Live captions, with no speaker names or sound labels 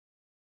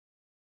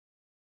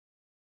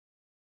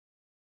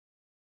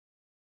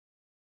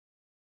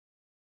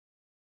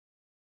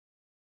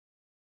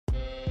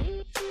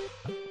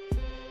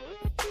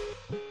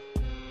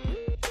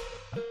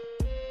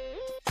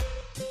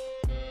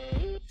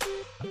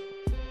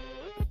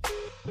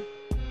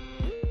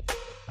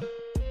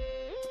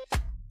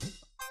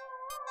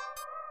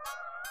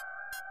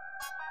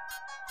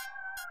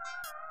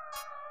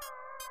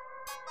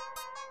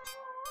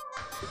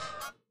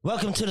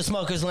Welcome to the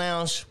Smokers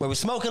Lounge, where we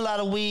smoke a lot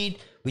of weed,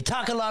 we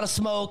talk a lot of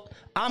smoke.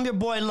 I'm your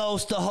boy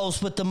Los, the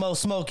host with the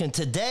most smoke, and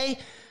today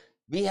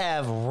we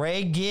have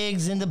Ray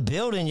G.I.G.S in the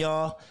building,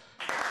 y'all.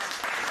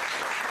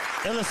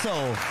 Illa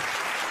Soul.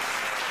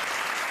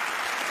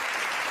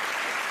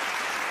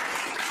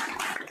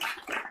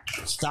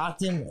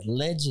 Stockton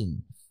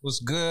legend. What's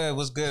good?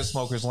 What's good,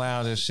 Smokers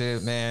Lounge and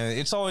shit, man?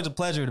 It's always a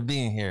pleasure to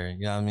be in here.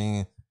 You know what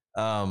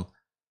I mean?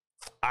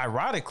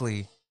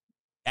 Ironically,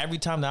 every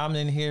time that I'm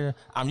in here,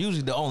 I'm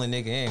usually the only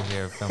nigga in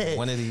here.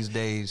 One of these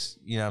days,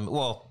 you know what I mean?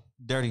 Well,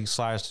 Dirty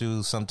slides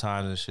through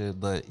sometimes and shit,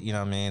 but you know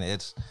what I mean?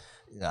 It's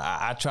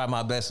I try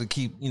my best to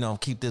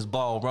keep this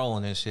ball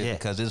rolling and shit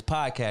because this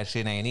podcast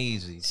shit ain't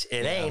easy.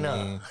 It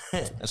ain't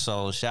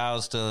So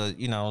shouts to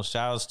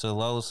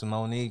Los and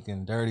Monique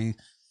and Dirty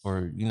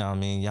for, you know what I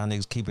mean, y'all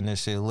niggas keeping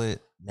this shit lit.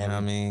 You know what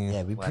I mean?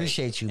 Yeah, we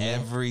appreciate you, man.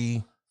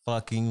 Every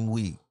fucking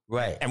week.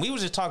 Right. And we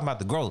was just talking about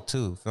the growth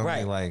too. Feel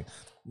me? Like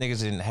niggas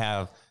didn't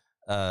have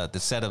the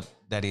setup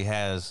that he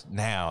has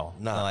now.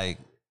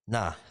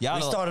 Nah.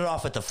 We started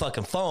off with the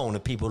fucking phone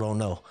that people don't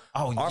know.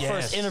 Oh, Our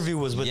first interview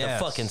was with the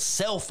fucking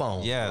cell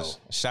phone. Yes.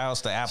 Bro.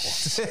 Shouts to Apple.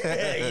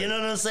 You know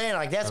what I'm saying?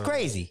 Like, that's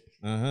crazy.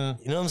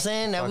 Mm-hmm. You know what I'm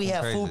saying? Now fucking we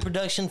have crazy. Food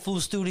production, food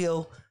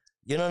studio.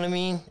 You know what I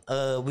mean?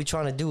 We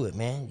trying to do it,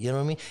 man. You know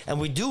what I mean? And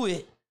we do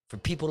it for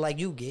people like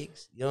you,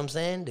 G.I.G.S. You know what I'm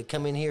saying? They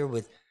come in here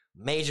with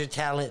major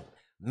talent,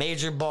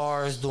 major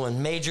bars,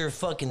 doing major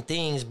fucking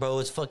things, bro.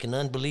 It's fucking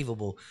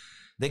unbelievable.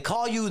 They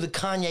call you the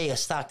Kanye of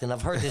Stockton.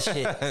 I've heard this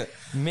shit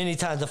many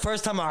times. The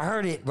first time I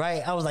heard it,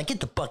 right, I was like, get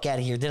the fuck out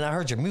of here. Then I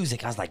heard your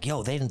music. I was like,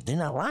 yo, they're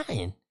not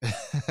lying.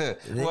 They're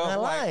not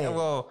lying.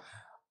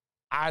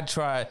 I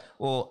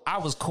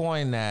was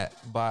coined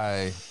that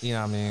by, you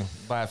know what I mean,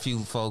 by a few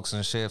folks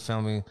and shit,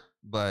 feel me?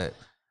 But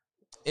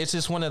it's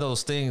just one of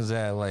those things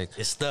that, like,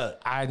 it's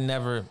stuck.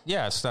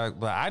 It's stuck,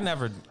 but I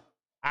never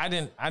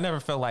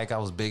felt like I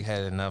was big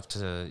headed enough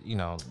to, you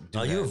know, do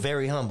that. You were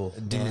very humble.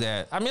 Do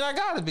that. I mean, I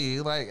gotta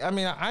be. Like, I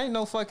mean, I ain't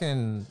no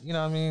fucking, you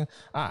know what I mean?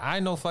 I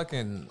ain't no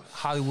fucking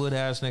Hollywood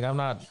ass nigga. I'm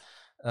not,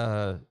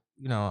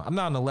 you know, I'm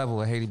not on the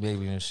level of Haiti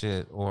Baby and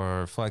shit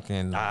or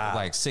fucking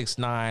like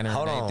 6ix9ine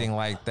or anything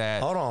like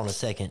that. Hold on a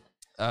second.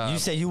 You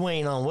say you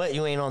ain't on what?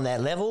 You ain't on that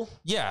level?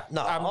 Yeah.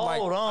 No,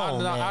 hold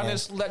on,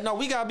 man. No,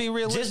 we gotta be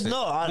realistic.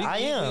 I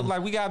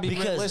am. We gotta be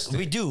realistic.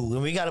 We do,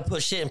 and we gotta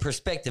put shit in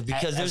perspective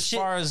because there's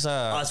shit.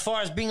 As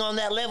far as being on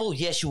that level,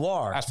 yes, you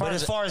are. As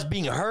far as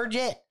being heard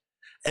yet,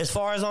 as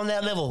far as on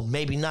that level,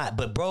 maybe not.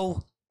 But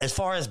bro, as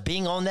far as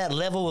being on that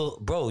level,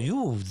 bro,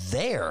 you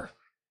there.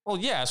 Well,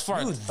 yeah, as far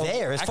as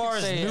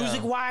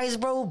music wise,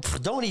 bro,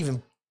 don't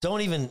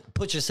even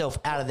put yourself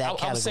out of that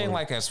category. I'm saying,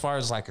 like, as far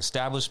as like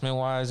establishment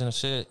wise and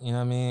shit, you know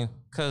what I mean?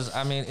 Because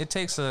I mean, it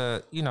takes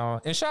and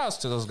shout outs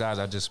to those guys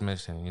I just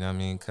mentioned, you know what I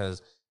mean?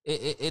 Because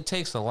it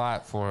takes a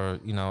lot for,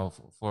 you know,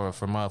 for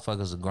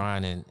motherfuckers to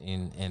grind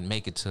and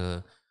make it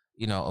to,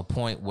 you know, a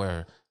point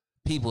where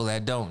people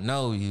that don't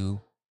know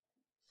you,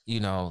 you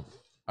know,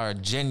 are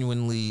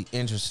genuinely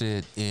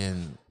interested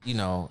in, you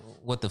know,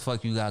 what the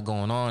fuck you got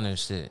going on and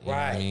shit. You know what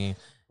I mean?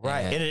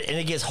 Right. And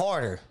it gets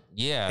harder.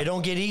 Yeah. It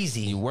don't get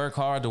easy. You work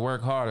hard to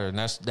work harder. And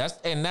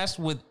that's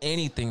with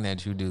anything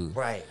that you do.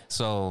 Right.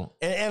 So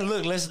and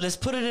look, let's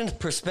put it in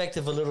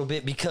perspective a little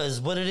bit,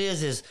 because what it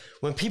is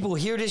when people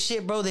hear this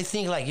shit, bro, they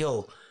think like,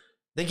 yo,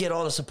 they get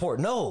all the support.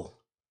 No.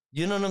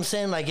 You know what I'm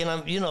saying? Like, and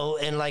I'm, you know,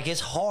 and like,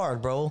 it's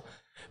hard, bro,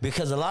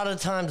 because a lot of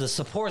the times the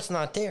support's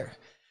not there.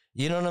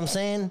 You know what I'm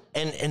saying?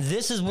 And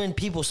this is when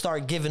people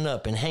start giving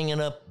up and hanging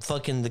up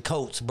fucking the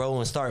coats, bro,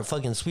 and start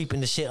fucking sweeping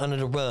the shit under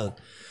the rug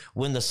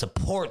when the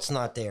support's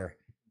not there.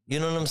 You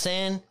know what I'm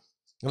saying?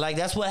 Like,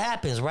 that's what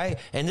happens, right?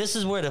 And this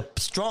is where the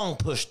strong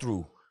push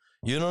through.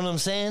 You know what I'm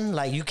saying?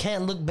 Like, you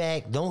can't look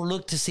back. Don't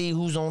look to see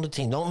who's on the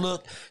team. Don't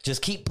look.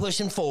 Just keep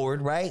pushing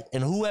forward, right?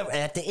 And whoever,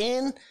 at the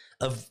end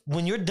of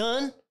when you're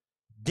done,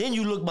 then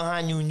you look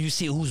behind you and you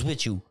see who's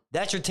with you.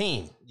 That's your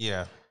team.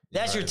 Yeah.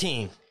 That's your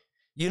team.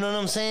 You know what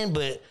I'm saying?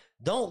 But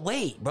don't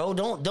wait, bro.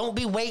 Don't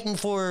be waiting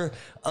for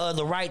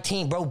the right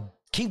team, bro.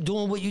 Keep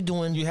doing what you're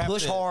doing. You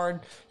push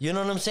hard. You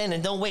know what I'm saying?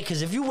 And don't wait,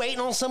 because if you're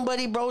waiting on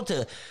somebody, bro,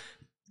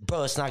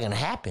 it's not gonna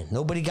happen.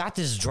 Nobody got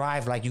this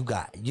drive like you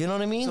got. You know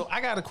what I mean? So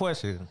I got a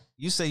question.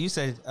 You say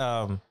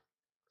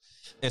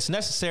it's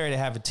necessary to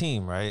have a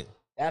team, right?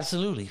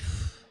 Absolutely.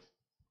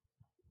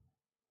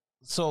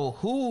 So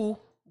who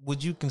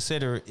would you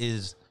consider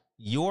is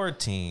your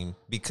team?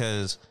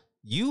 Because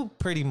you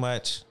pretty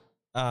much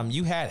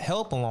you had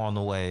help along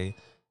the way,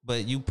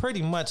 but you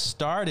pretty much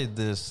started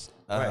this.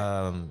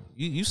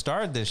 You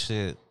started this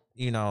shit,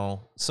 you know,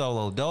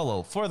 solo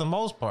dolo for the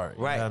most part.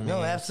 Right. You know what I mean?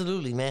 No,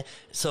 absolutely, man.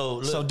 So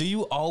look, so do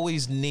you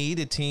always need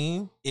a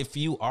team if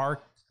you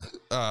are?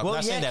 I'm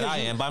not saying that I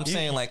am, but I'm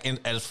saying like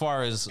as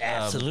far as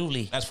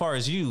absolutely, as far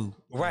as you,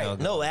 right?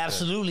 No,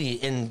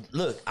 absolutely. And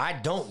look, I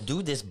don't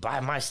do this by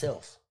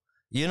myself.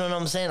 You know what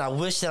I'm saying? I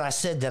wish that I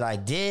said that I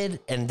did,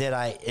 and that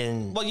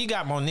well, you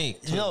got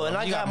Monique too, no, and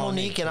I got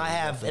Monique, and I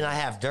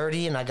have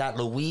Dirty, and I got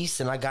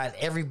Luis, and I got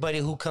everybody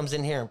who comes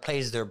in here and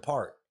plays their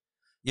part.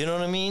 You know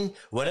what I mean?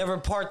 Whatever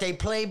part they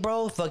play,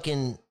 bro,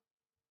 fucking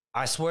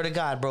I swear to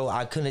God, bro,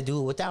 I couldn't do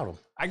it without them.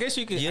 I guess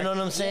you could. You know what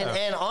I'm saying?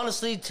 Yeah. And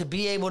honestly, to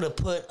be able to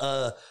put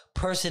a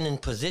person in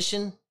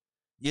position,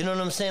 you know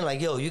what I'm saying?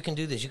 Like, yo, you can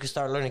do this. You can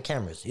start learning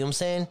cameras. You know what I'm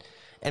saying?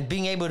 And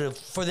being able to,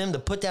 for them to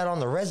put that on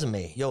the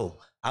resume, yo,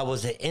 I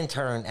was an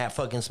intern at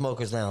fucking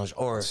Smokers Lounge,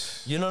 or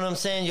you know what I'm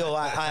saying? Yo,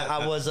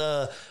 I was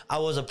a,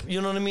 you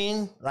know what I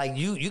mean? Like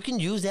you can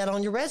use that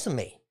on your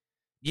resume.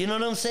 You know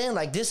what I'm saying?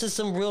 Like this is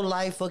some real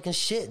life fucking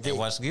shit. Hey,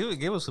 watch,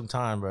 give us some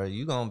time, bro.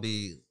 You gonna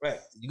be right.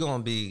 You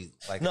gonna be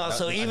like no,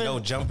 so even no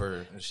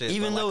jumper and shit.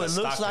 Even though like it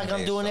looks like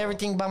I'm doing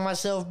everything by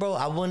myself, bro,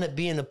 I wouldn't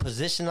be in the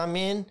position I'm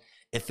in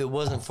if it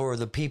wasn't for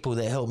the people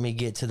that helped me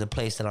get to the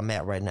place that I'm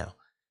at right now.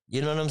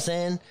 You know what I'm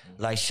saying?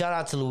 Like, shout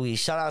out to Louise,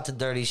 shout out to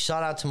Dirty,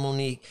 shout out to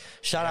Monique,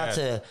 shout out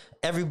to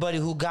everybody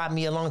who got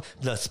me along.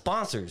 The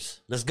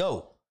sponsors, let's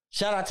go.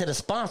 Shout out to the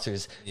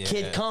sponsors. Yeah.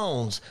 Kid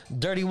Cones,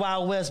 Dirty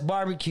Wild West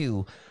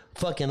Barbecue,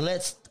 fucking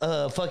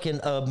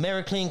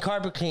Mary Clean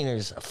Carpet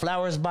Cleaners,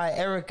 Flowers by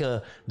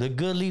Erica, The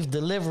Good Leaf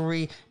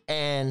Delivery,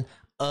 and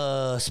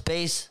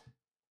Space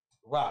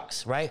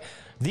Rocks, right?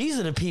 These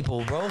are the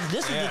people, bro.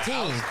 This is the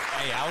team.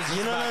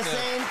 You know what I'm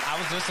saying? I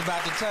was just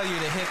about to tell you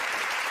to hit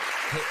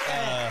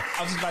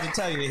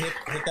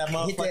that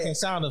motherfucking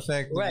sound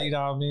effect. Right. You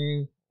know what I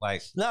mean?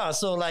 Like, no,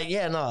 so like,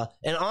 yeah, no.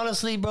 And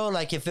honestly, bro,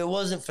 like if it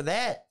wasn't for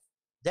that,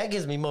 that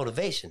gives me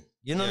motivation.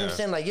 You know what I'm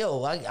saying? Like,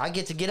 yo, I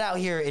get to get out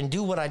here and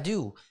do what I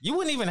do. You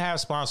wouldn't even have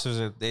sponsors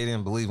if they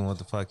didn't believe in what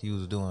the fuck you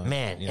was doing.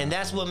 Man, and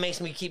that's what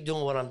makes me keep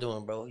doing what I'm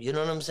doing, bro. You know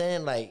what I'm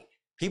saying? Like,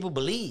 people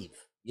believe.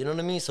 You know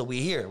what I mean? So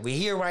we here. We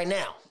here right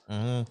now.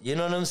 Mm-hmm. You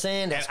know what I'm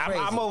saying? That's crazy.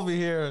 I'm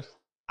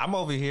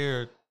over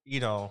here,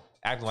 you know,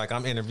 acting like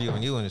I'm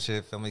interviewing you and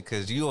shit, feel me?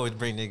 Because you always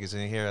bring niggas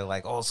in here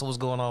like, oh, so what's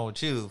going on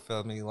with you,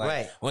 feel me?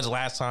 Like, when's the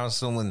last time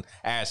someone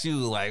asked you,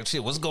 like,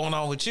 shit, what's going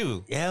on with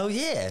you? Hell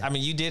yeah. I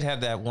mean, you did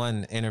have that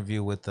one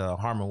interview with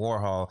Harmon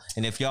Warhol,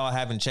 and if y'all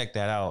haven't checked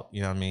that out,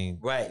 you know what I mean?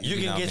 Right. You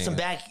can get some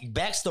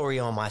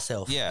backstory on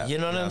myself. Yeah. You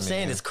know what I'm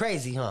saying? It's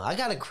crazy, huh? I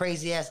got a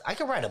crazy ass, I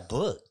could write a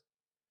book.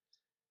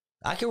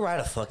 I could write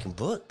a fucking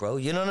book, bro.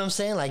 You know what I'm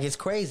saying? Like, it's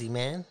crazy,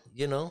 man.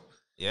 You know?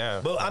 Yeah.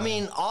 But I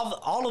mean,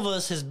 all of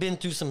us has been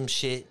through some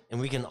shit,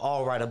 and we can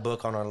all write a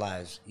book on our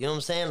lives. You know what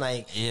I'm saying?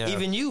 Like,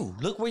 even you,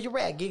 look where you're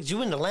at, G.I.G.S.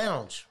 You in the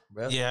lounge,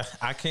 bro. Yeah,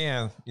 I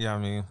can. You know what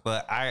I mean?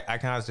 But I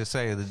can honestly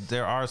say that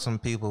there are some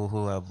people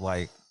who have,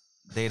 like,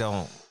 they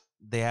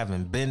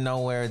haven't been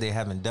nowhere, they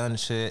haven't done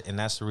shit, and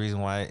that's the reason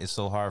why it's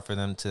so hard for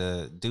them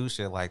to do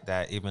shit like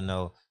that, even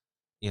though,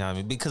 you know what I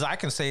mean? Because I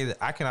can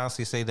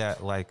honestly say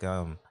that, like,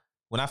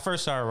 when I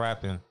first started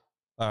rapping,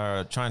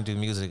 trying to do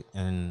music,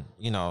 and,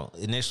 you know,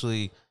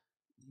 initially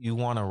you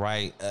want to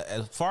write,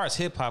 as far as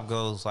hip hop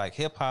goes, like,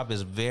 hip hop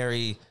is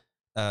very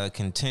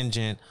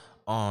contingent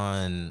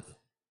on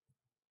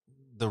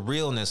the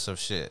realness of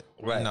shit,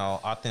 right? You know,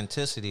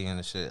 authenticity and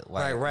the shit.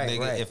 Like, right.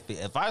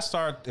 If I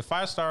start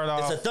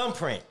off, it's a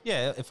thumbprint.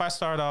 Yeah, if I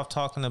start off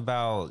talking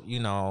about,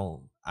 you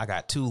know, I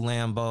got 2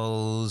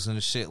 Lambos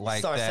and shit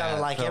like that,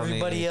 sounding like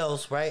everybody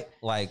else, right?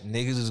 Like,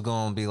 niggas is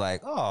gonna be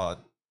like, oh,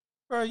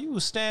 bro, you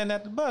was standing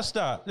at the bus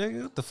stop,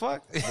 nigga. What the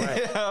fuck? Right. You know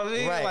what I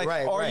mean?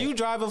 Right, or you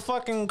drive a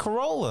fucking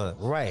Corolla.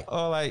 Right.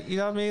 Or, like, you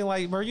know what I mean?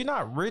 Like, bro, you're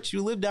not rich.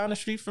 You live down the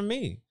street from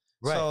me.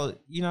 Right. So,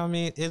 you know what I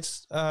mean?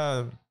 It's,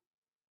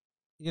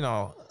 you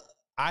know,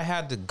 I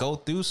had to go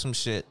through some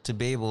shit to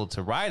be able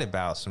to write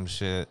about some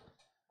shit,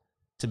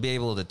 to be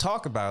able to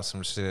talk about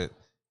some shit,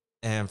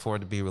 and for it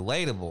to be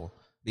relatable.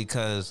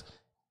 Because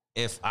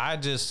if I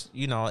just,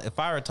 you know, if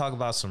I were to talk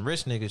about some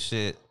rich nigga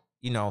shit,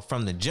 you know,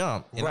 from the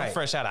jump, and I'm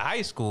fresh out of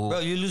high school, bro,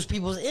 you lose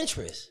people's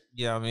interest.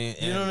 You know what I mean?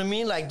 You know what I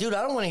mean? Like, dude,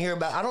 I don't want to hear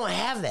about, I don't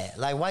have that.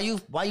 Like, why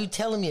you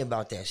telling me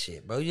about that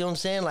shit, bro? You know what I'm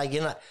saying? Like,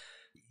 you're not,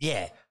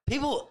 yeah,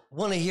 people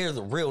want to hear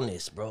the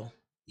realness, bro.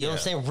 You know what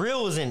I'm saying?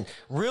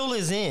 Real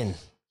is in.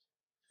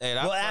 Hey,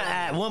 well,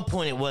 at one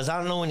point it was. I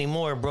don't know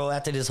anymore, bro.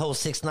 After this whole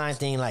 6ix9ine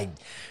thing, like,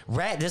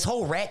 this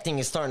whole rat thing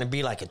is starting to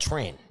be like a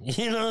trend.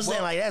 You know what I'm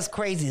saying? Like, that's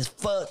crazy as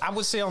fuck. I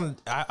would say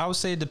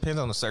it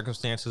depends on the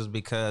circumstances,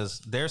 because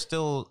there's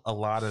still a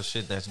lot of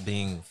shit that's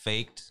being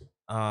faked.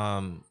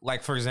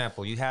 Like, for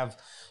example, you have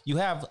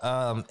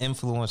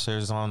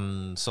influencers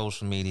on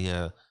social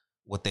media.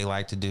 What they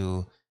like to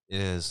do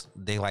is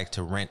they like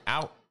to rent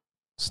out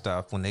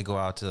stuff when they go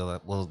out to,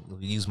 well,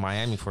 use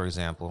Miami for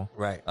example.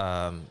 Right.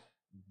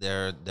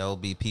 There'll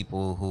be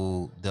people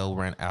who they'll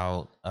rent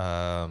out.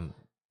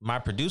 My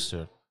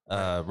producer,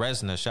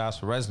 Resna, shouts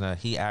for Resna.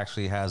 He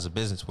actually has a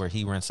business where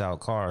he rents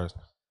out cars.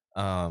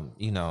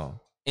 You know,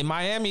 in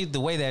Miami, the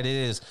way that it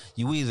is,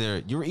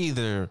 you're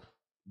either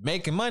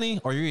making money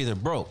or you're either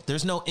broke.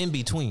 There's no in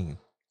between.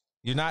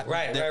 You're not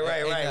right.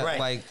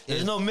 Like,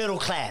 there's no middle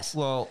class.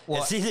 Well,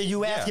 it's either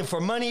you asking for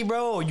money,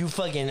 bro, or you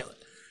fucking.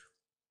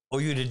 Or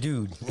you the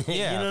dude.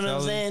 Yeah. You know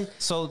what I'm saying?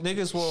 So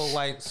niggas will,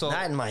 like, so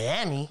not in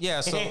Miami.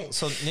 Yeah, so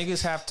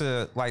niggas have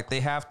to, like, they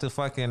have to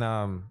fucking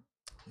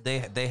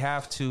they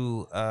have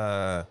to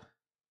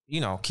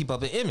you know, keep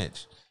up an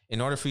image.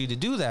 in order for you to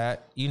do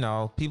that, you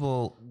know,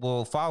 people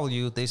will follow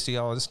you. They see,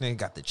 oh, this nigga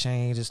got the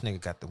chains, this nigga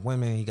got the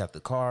women, he got the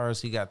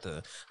cars,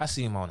 I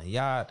see him on a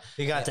yacht.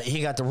 He got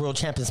the world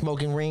champion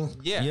smoking ring.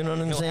 Yeah. You know what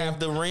I'm saying? Have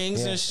the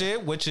rings and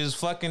shit, which is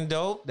fucking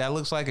dope. That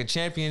looks like a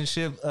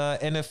championship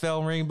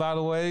NFL ring, by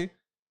the way.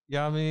 You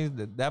know what I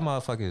mean? That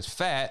motherfucker is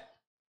fat.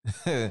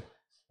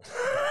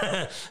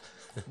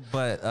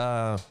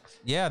 But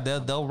yeah,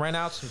 they'll rent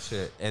out some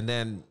shit, and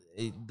then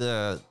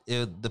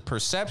the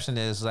perception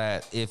is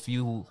that if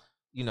you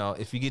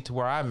get to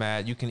where I'm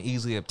at, you can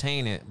easily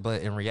obtain it.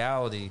 But in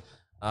reality,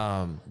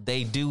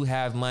 they do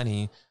have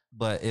money,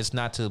 but it's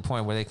not to the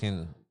point where they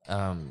can,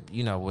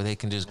 where they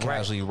can just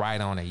casually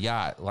ride on a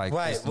yacht. Like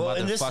this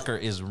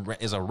motherfucker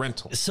is a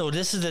rental. So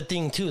this is the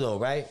thing too, though,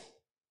 right?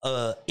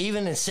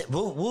 Even in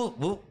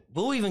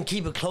we'll even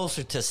keep it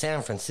closer to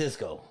San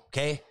Francisco,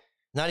 okay?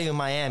 Not even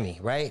Miami,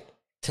 right?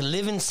 To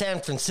live in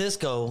San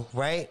Francisco,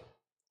 right?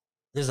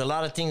 There's a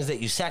lot of things that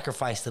you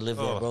sacrifice to live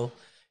there, bro.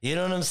 You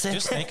know what I'm saying?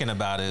 Just thinking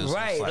about it,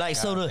 right? Like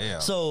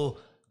so,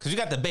 because you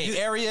got the Bay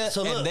Area,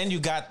 so look, and then you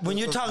got when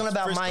you're talking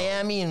about Frisco.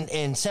 Miami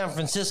and San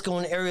Francisco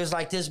and areas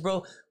like this,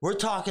 bro. We're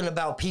talking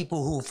about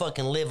people who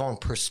fucking live on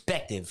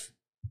perspective.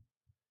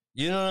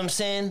 You know what I'm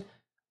saying?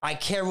 I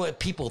care what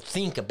people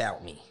think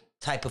about me.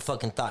 Type of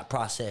fucking thought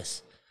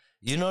process.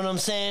 You know what I'm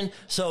saying?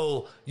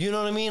 So you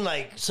know what I mean?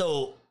 Like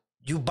so.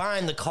 You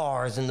buying the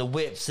cars and the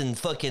whips and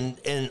fucking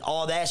and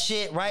all that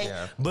shit, right?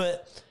 Yeah.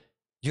 But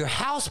your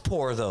house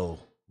poor though.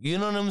 You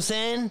know what I'm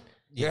saying?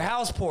 Yeah. Your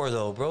house poor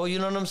though, bro. You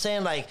know what I'm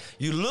saying? Like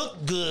you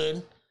look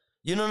good.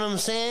 You know what I'm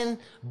saying?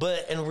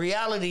 But in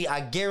reality, I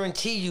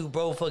guarantee you,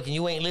 bro, fucking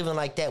you ain't living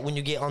like that when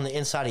you get on the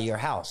inside of your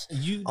house.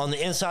 On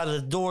the inside of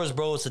the doors,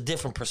 bro, it's a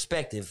different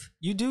perspective.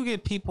 You do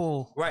get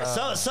people, right?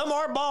 Some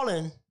are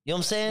balling. You know what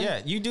I'm saying? Yeah,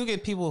 you do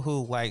get people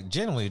who like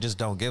generally just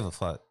don't give a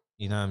fuck.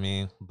 You know what I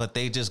mean? But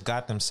they just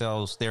got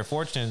themselves, they're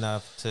fortunate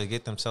enough to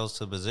get themselves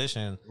to a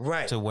position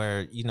to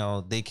where, you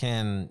know, they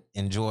can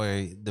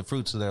enjoy the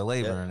fruits of their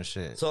labor and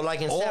shit. So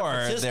like in San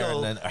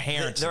Francisco,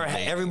 they're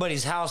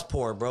everybody's house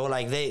poor, bro.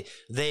 Like they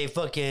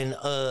fucking,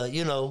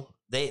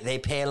 they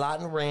pay a lot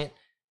in rent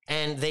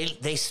and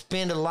they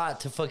spend a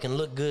lot to fucking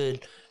look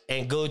good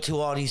and go to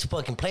all these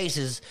fucking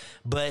places.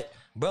 But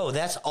bro,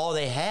 that's all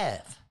they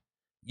have.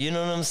 You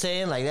know what I'm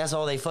saying? Like, that's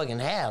all they fucking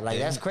have. Like,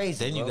 that's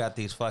crazy. Then you got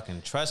these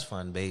fucking trust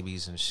fund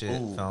babies and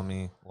shit. Ooh. Feel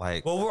me?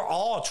 Like, well, we're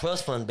all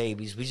trust fund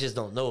babies. We just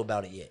don't know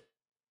about it yet.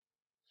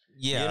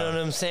 Yeah. You know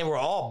what I'm saying? We're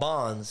all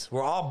bonds.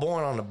 We're all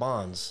born on the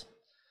bonds.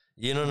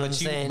 You know what I'm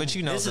saying? But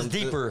you know, this is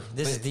deeper.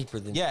 This is deeper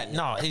than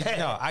no,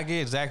 I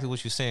get exactly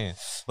what you're saying.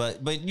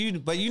 But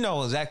you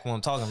know exactly what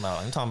I'm talking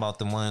about. I'm talking about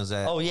the ones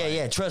that. Oh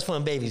yeah, trust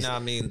fund babies. You know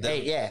what I mean?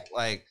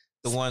 Like.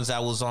 The ones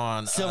that was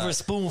on Silver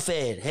Spoon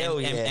Fed, hell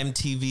yeah.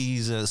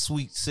 MTV's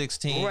Sweet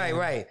 16,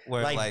 right.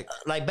 Where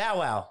like Bow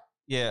Wow,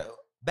 yeah.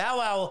 Bow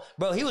Wow,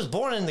 bro, he was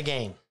born in the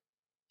game.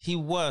 He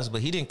was,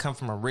 but he didn't come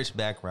from a rich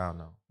background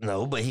though.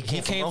 No, but he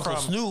came from Uncle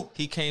Snoop.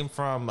 He came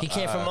from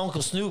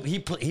Uncle Snoop.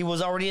 He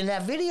was already in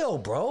that video,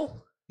 bro.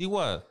 He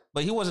was,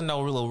 but he wasn't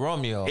no real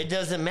Romeo. It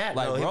doesn't matter.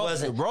 Like, no, he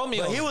wasn't.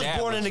 Romeo, but he was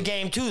born in the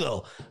game too,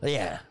 though.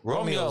 Yeah,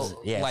 Romeo.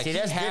 Yeah, like see,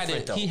 that's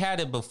different though. He had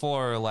it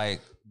before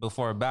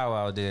Bow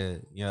Wow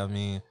did, you know what I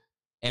mean?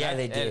 And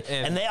they did.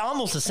 And they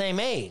almost the same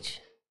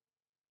age.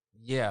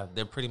 Yeah,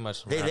 they're pretty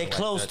much. They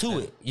close to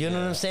it. You know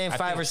what I'm saying?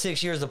 5 or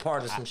 6 years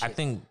apart or some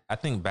shit. I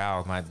think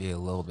Bow might be a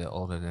little bit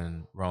older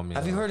than Romeo.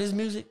 Have you heard his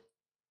music?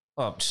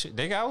 Oh shit,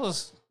 nigga,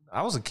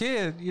 I was a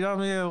kid. You know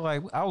what I mean?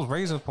 Like I was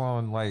raised up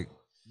on like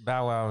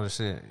Bow Wow and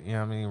shit. You know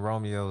what I mean?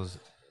 Romeo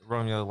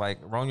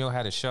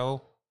had a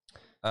show.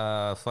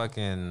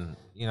 Fucking,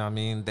 you know what I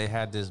mean? They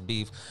had this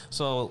beef.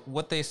 So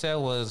what they said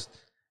was,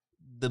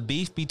 the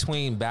beef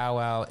between Bow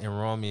Wow and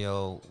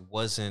Romeo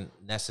wasn't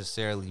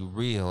necessarily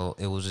real.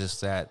 It was just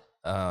that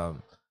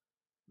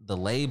the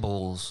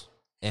labels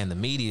and the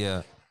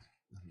media,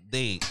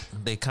 they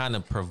kind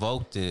of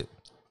provoked it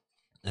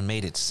and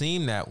made it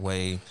seem that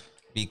way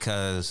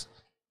because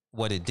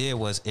what it did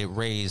was it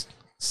raised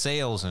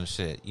sales and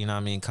shit. You know what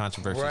I mean?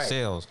 Controversial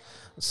sales.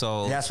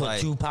 So that's what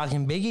Tupac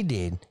and Biggie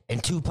did.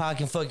 And Tupac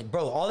and fucking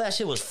bro, all that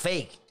shit was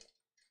fake.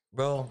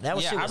 Bro, that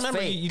was shit was I remember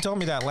fake. You told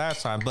me that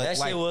last time, but that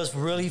shit was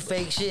really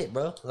fake shit,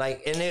 bro.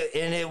 Like,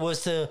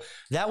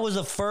 that was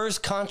the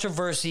first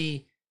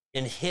controversy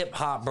in hip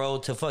hop, bro,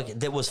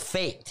 that was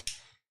faked.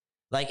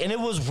 Like, and it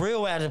was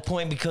real at a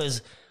point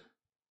because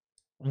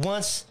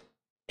once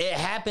it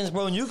happens,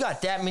 bro, and you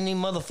got that many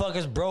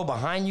motherfuckers, bro,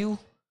 behind you.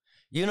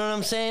 You know what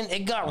I'm saying?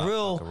 It got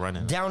real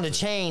down the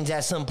chains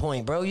at some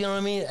point, bro. You know what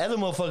I mean? Other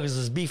motherfuckers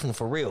is beefing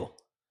for real.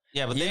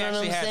 Yeah, but they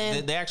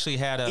actually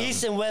had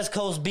East and West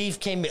Coast beef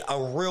came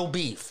a real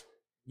beef.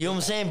 You know what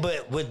I'm saying?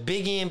 But with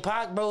Biggie and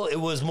Pac, bro, it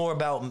was more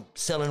about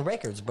selling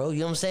records, bro. You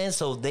know what I'm saying?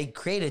 So they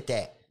created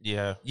that.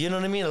 Yeah. You know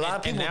what I mean? A lot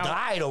of people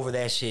died over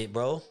that shit,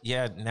 bro.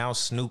 Yeah, now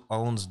Snoop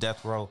owns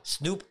Death Row.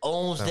 Snoop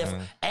owns Death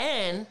Row.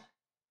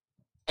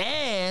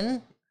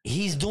 And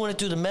he's doing it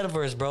through the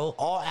metaverse, bro.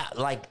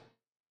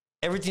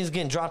 Everything's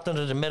getting dropped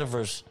under the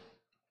metaverse.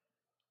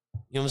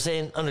 You know what I'm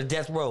saying? Under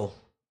Death Row.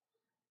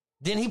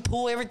 Didn't he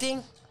pull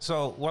everything?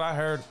 So what I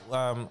heard,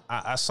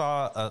 I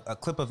saw a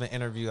clip of an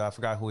interview. I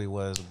forgot who he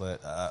was,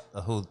 but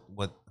who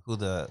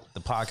the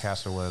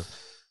podcaster was.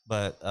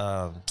 But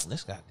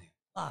this goddamn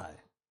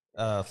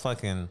lie.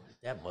 Fucking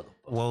That motherfucker.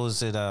 What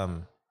was it?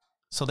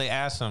 So they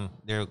asked him.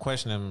 They were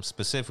questioning him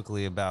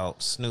specifically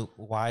about Snoop.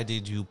 Why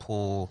did you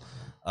pull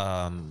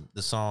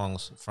the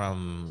songs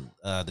from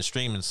the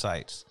streaming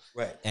sites?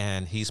 Right.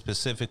 And he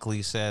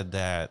specifically said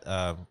that,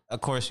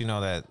 of course, you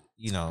know that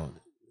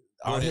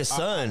his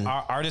son.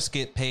 Artists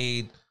get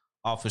paid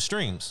off of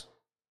streams,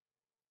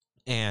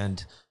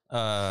 and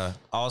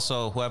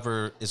also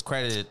whoever is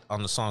credited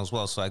on the song as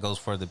well. So that goes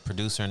for the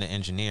producer and the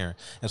engineer.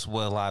 That's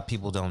what a lot of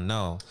people don't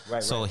know.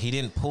 Right. So he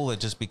didn't pull it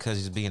just because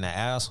he's being an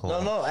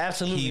asshole. No,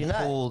 absolutely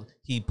not.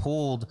 He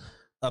pulled.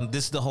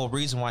 This is the whole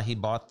reason why he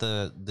bought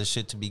the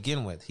shit to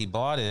begin with. He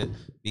bought it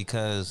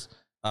because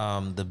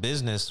the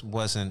business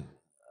wasn't.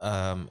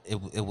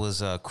 It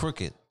was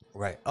crooked.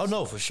 Right. Oh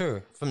no, for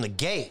sure. From the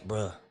gate,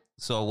 bro.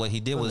 So what he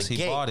did was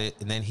he bought it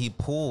and then he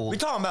pulled. We're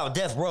talking about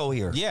Death Row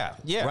here. Yeah.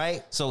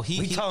 Right? So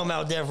we talking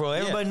about Death Row.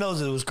 Everybody knows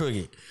it was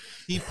crooked.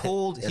 He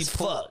pulled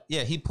fuck.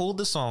 Yeah, he pulled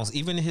the songs,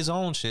 even his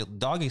own shit,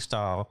 Doggy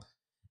Style.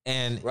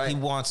 And he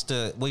wants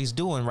to, what he's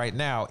doing right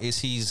now is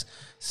he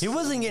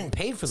wasn't getting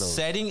paid for those.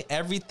 Setting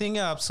everything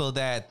up so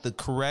that the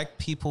correct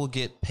people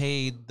get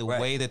paid the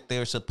way that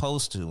they're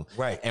supposed to.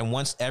 Right. And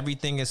once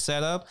everything is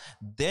set up,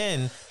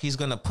 then he's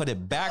going to put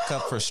it back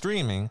up for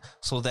streaming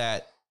so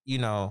that,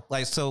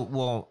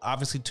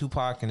 obviously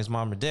Tupac and his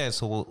mom are dead.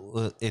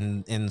 So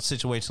in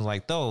situations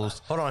like those.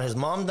 Hold on, his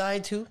mom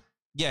died too?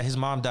 Yeah, his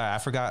mom died. I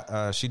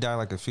forgot. She died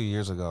like a few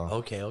years ago.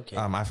 Okay.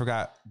 I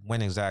forgot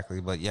when exactly,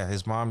 but yeah,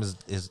 his mom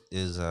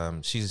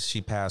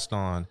she passed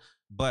on.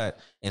 But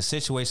in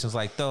situations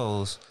like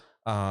those,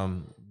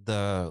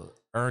 the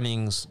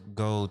earnings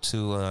go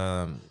to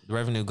the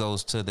revenue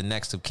goes to the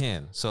next of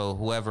kin. So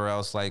whoever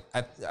else, like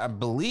I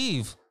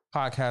believe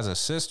Pac has a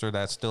sister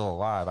that's still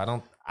alive. I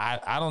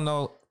don't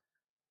know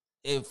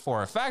if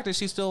for a fact that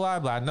she's still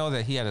alive, but I know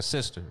that he had a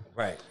sister.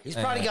 Right. He's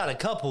probably got a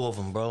couple of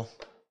them, bro.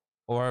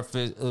 Or if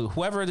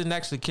whoever the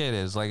next kid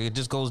is, like it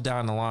just goes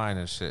down the line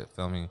and shit.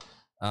 Feel me?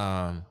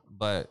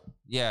 But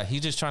yeah,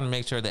 he's just trying to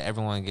make sure that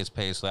everyone gets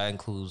paid. So that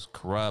includes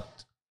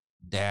Corrupt,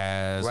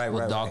 Daz,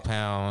 Dog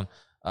Pound,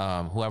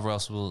 whoever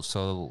else will.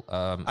 So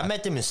I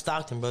met them in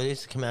Stockton, bro. They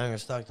used to come out here in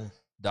Stockton.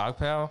 Dog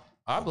Pound.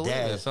 I believe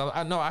it. So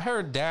I know. I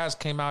heard Daz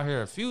came out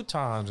here a few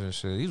times and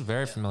shit. He's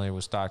very familiar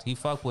with Stockton. He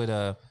fucked with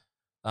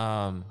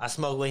I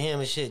smoked with him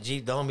and shit.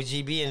 The homie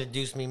GB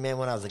introduced me, man,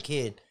 when I was a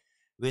kid.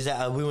 We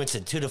went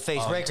to the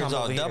Face Records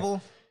over here.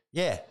 Double?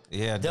 Yeah.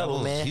 Yeah,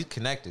 Double, man. He's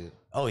connected.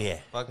 Oh, yeah.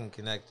 Fucking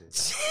connected.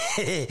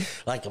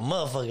 Like a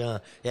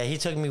motherfucker. Yeah, he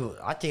took me,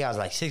 I think I was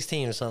like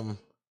 16 or something. You know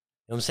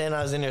what I'm saying?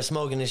 I was in there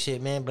smoking and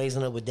shit, man,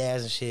 blazing up with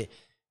Daz and shit.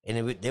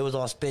 And they was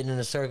all spitting in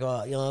a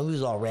circle. You know, we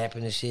was all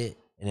rapping and shit.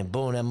 And then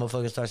boom, that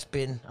motherfucker started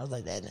spitting. I was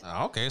like, that.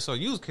 Okay, so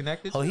you was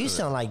connected. Oh, he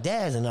sound like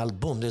Daz. And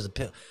boom, there's a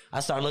pill.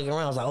 I started looking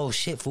around. I was like, oh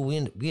shit, fool, we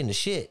in the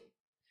shit.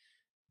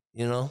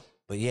 You know?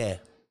 But yeah.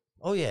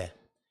 Oh, yeah.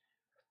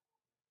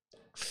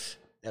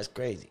 That's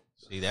crazy.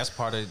 See, that's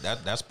part of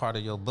that's part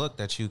of your book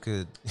that you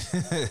could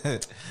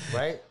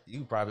right? You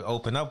could probably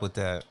open up with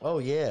that. Oh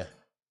yeah.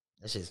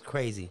 That shit's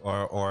crazy.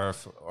 Or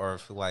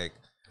if like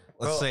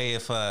let's say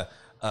if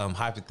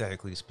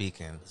hypothetically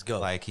speaking, let's go.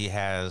 Like he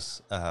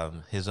has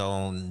his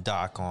own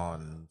doc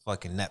on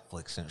fucking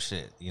Netflix and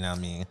shit. You know what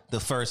I mean? The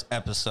first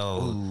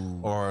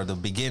episode or the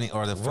beginning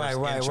or the first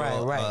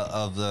intro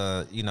of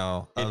the, you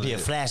know, it'd be a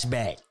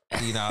flashback.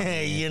 You know what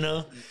I mean? You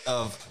know,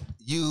 of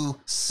you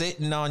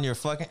sitting on your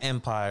fucking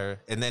empire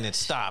and then it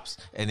stops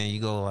and then you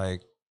go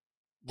like,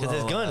 because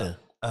it's gonna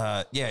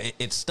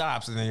it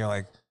stops and then you're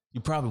like,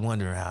 you're probably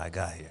wondering how I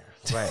got here.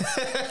 Right.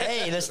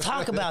 Hey, let's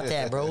talk about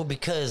that, bro,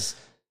 because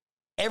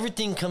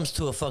everything comes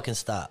to a fucking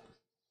stop.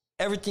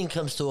 Everything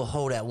comes to a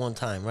hold at one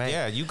time, right?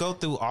 Yeah, you go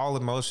through all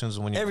emotions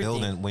when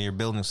you're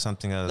building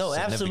something of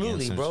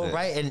absolutely, bro. Shit.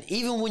 Right, and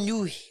even when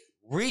you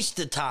reach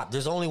the top,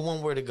 there's only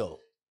one way to go.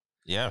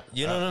 Yeah,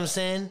 you know what I'm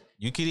saying.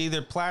 You could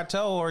either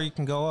plateau or you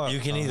can go up.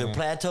 You can either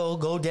plateau,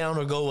 go down,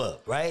 or go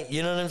up. Right?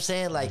 You know what I'm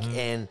saying? Like,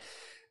 and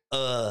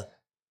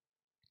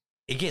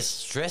it gets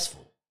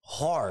stressful,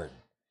 hard.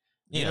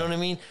 You know what I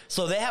mean?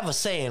 So they have a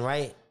saying,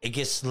 right? It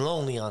gets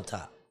lonely on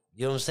top.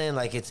 You know what I'm saying?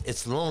 Like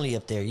it's lonely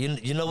up there.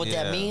 You know what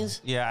that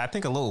means? Yeah, I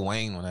think of Lil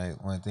Wayne when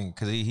I think,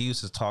 because he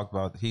used to talk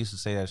about, he used to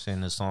say that shit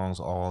in his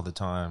songs all the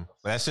time.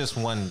 But that's just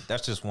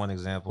one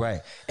example, right?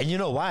 And you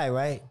know why,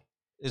 right?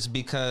 It's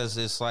because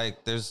it's like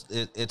you're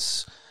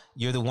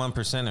the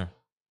 1%er.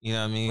 You know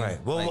what I mean?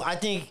 Right. Well,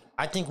 like,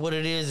 I think what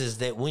it is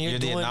that when you're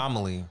doing the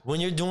anomaly,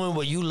 when you're doing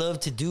what you love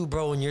to do,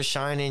 bro, and you're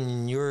shining,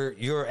 and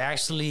you're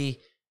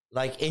actually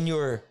like in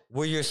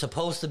where you're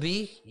supposed to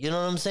be. You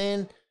know what I'm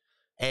saying?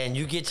 And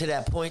you get to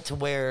that point to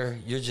where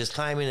you're just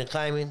climbing and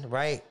climbing,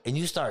 right? And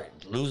you start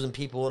losing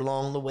people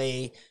along the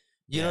way.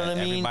 You know what I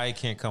mean? Everybody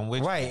can't come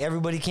with you. Right.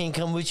 Everybody can't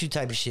come with you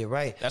type of shit,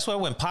 right? That's why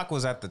when Pac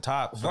was at the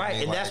top.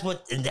 Right. And that's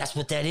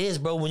what that is,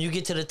 bro. When you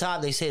get to the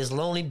top, they say it's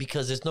lonely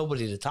because there's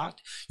nobody to talk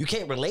to. You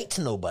can't relate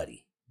to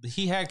nobody.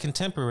 he had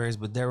contemporaries,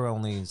 but there were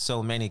only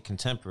so many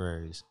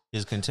contemporaries.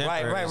 His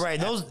contemporaries, right.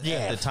 Those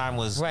at the time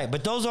was right,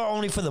 but those are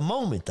only for the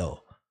moment,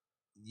 though.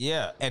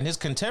 Yeah, and his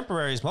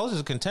contemporaries, most of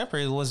his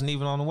contemporaries wasn't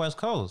even on the West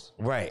Coast.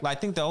 Right. Like, I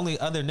think the only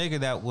other nigga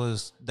that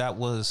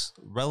was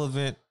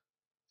relevant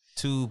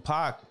to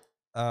Pac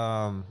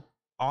on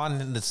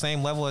the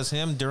same level as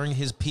him during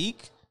his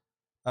peak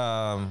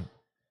was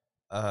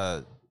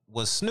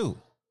Snoop.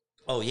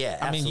 Oh yeah,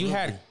 absolutely. I mean, you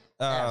had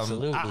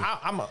absolutely.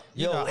 I'm a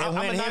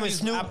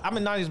I'm a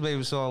 90s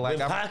baby, so like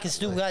when Pac and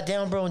Snoop got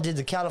down, bro, and did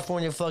the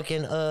California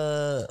fucking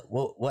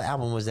what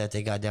album was that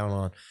they got down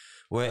on?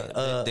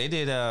 Where they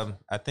did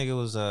I think it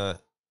was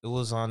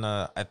on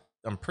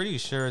I'm pretty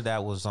sure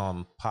that was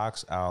on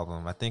Pac's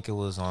album. I think it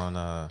was on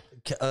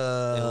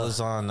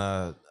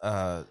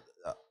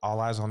All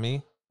Eyes on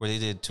Me, where they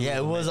did two. Yeah,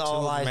 it was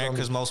All Eyes on Me.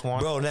 America's Most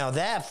Wanted. Bro, now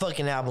that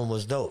fucking album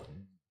was dope.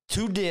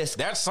 2 discs.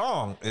 That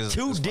song is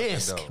 2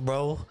 discs,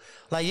 bro.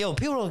 Like, yo,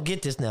 people don't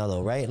get this now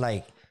though, right?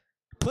 Like,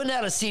 putting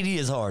out a CD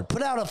is hard.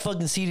 Put out a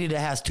fucking CD that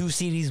has 2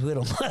 CDs with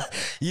them.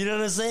 You know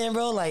what I'm saying,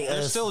 bro? Like,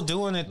 they're still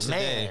doing it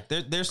today.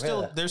 Man.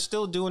 They're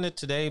still doing it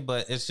today,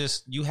 but it's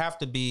just you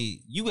gotta be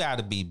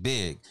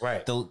big.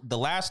 Right. The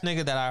last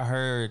nigga that I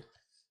heard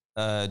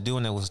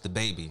doing it was the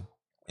Baby,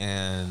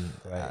 and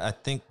I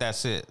think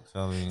that's it.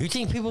 I mean, you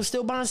think people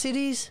still buying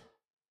CDs?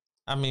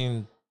 I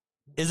mean,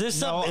 is there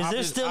some?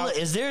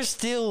 Is there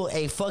still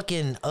a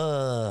fucking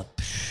how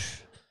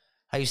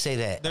you say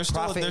that? There's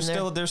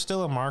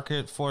still a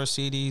market for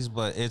CDs,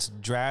 but it's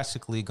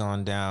drastically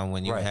gone down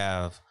when you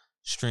have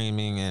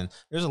streaming, and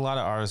there's a lot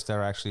of artists that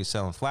are actually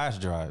selling flash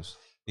drives.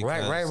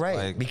 Because, right.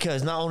 Like,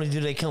 because not only do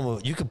they come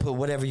with, you can put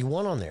whatever you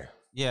want on there.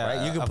 Yeah,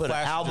 right. You can put an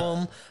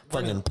album,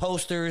 fucking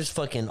posters,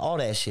 fucking all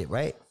that shit,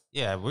 right?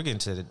 Yeah, we're getting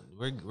to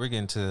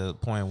the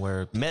point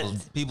where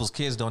people's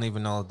kids don't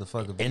even know what the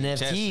fuck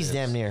NFTs.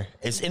 Damn near,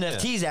 it's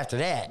NFTs after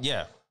that.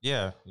 Yeah, you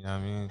know what I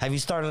mean. Have you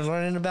started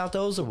learning about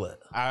those or what?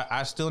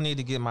 I still need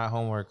to get my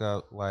homework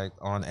up, like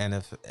on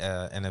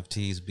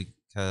NFTs,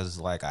 because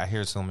like I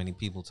hear so many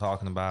people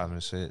talking about them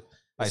and shit.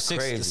 Like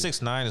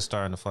 6ix9ine is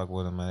starting to fuck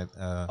with them.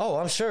 Oh,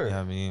 I'm sure. You know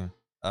what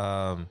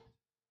I mean,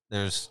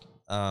 there's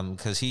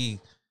because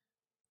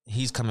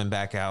he's coming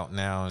back out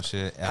now and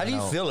shit. How do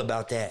you feel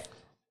about that?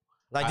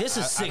 Like, this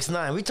is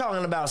 6ix9ine. We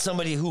talking about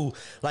somebody who,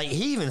 like,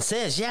 he even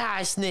says, "Yeah,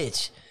 I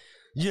snitch."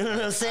 You know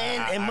what I'm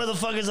saying? And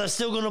motherfuckers are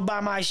still gonna buy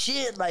my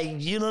shit.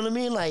 Like, you know what I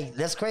mean? Like,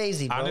 that's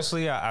crazy, bro.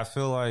 Honestly, I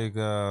feel like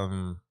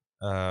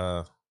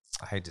I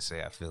hate to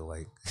say I feel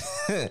like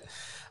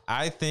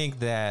I think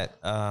that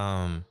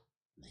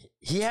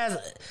he has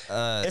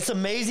it's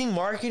amazing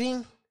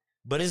marketing,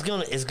 but it's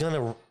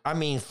gonna I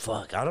mean,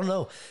 fuck, I don't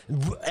know.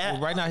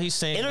 Right now he's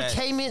saying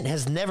entertainment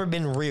has never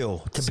been real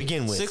to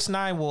begin with.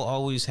 6ix9ine will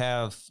always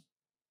have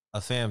a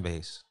fan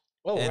base.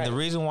 And the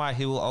reason why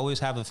he will always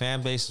have a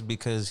fan base is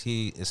because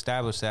he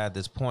established that at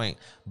this point.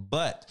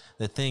 But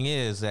the thing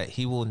is that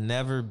he will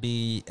never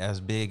be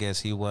as big as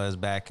he was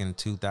back in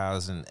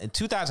 2000. In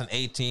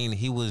 2018,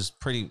 he was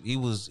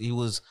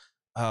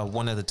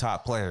one of the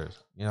top players.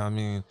 You know what I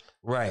mean?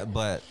 Right.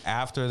 But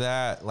after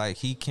that, like,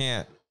 he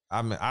can't.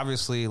 I mean,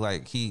 obviously,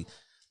 like,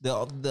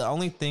 the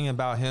only thing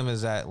about him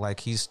is that, like,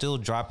 he's still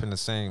dropping the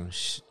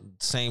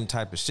same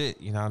type of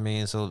shit. You know what I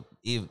mean? So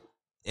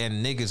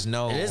and niggas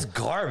know it's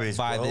garbage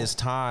by this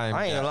time.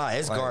 I ain't gonna lie,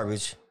 it's like,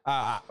 garbage.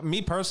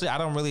 Me personally, I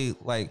don't really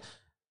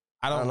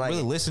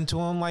listen to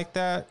him like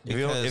that.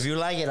 If you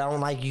like it, I don't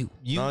like you.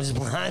 I'm just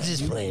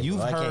playing.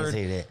 I can't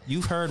say that.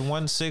 You've heard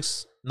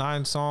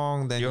 6ix9ine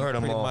song, then you heard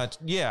them all. Much,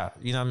 yeah,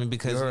 you know what I mean,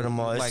 because you heard them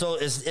all. Like, so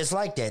it's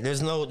like that.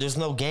 There's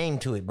no game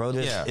to it, bro.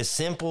 It's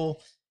simple.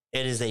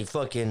 It is a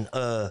fucking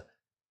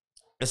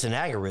it's an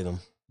algorithm.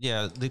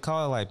 Yeah, they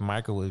call it like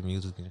microwave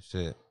music and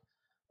shit.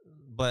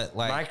 But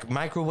like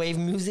microwave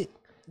music,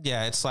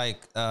 yeah, it's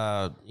like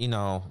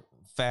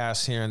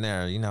fast here and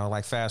there,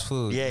 like fast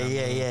food.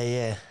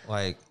 Yeah.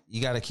 Like,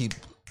 you got to keep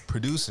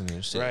producing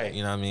and shit, right?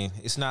 You know what I mean?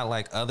 It's not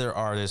like other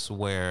artists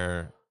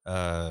where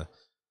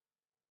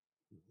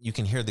you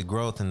can hear the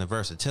growth and the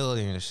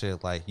versatility and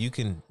shit. Like,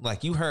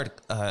 you heard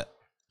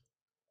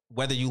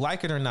whether you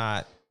like it or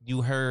not,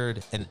 you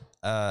heard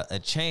a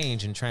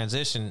change and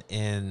transition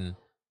in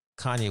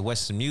Kanye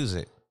West's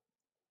music.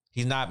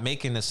 He's not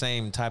making the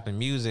same type of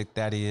music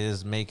that he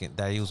was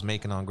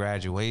making on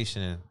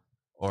Graduation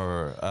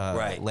or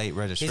Late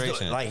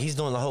Registration. He's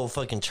doing the whole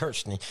fucking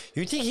church thing.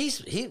 You think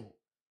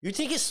you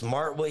think it's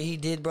smart what he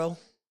did, bro?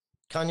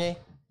 Kanye?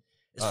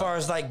 As far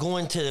as like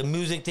going to the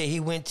music that he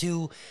went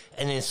to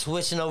and then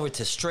switching over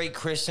to straight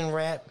Christian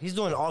rap. He's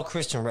doing all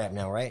Christian rap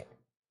now, right?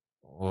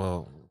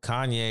 Well,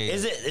 Kanye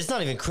it's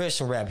not even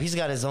Christian rap. He's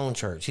got his own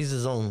church. He's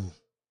his own.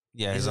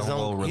 Yeah, his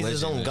own religion.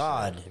 He's his own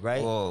God,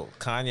 right? Well,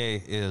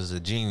 Kanye is a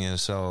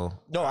genius, so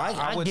no,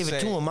 I give it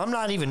to him. I'm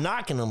not even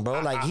knocking him,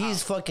 bro. Like,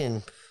 he's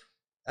fucking,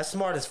 that's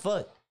smart as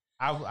fuck.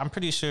 I'm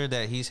pretty sure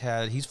that he's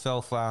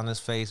fell flat on his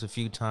face a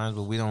few times,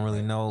 but we don't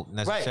really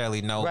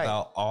necessarily know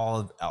about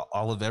all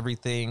of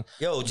everything.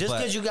 Yo, just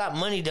because you got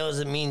money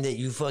doesn't mean that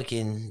you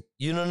fucking,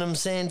 you know what I'm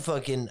saying?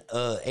 Fucking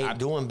ain't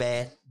doing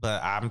bad.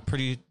 But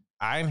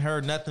I ain't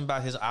heard nothing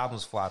about his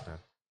albums flopping.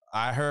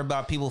 I heard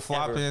about people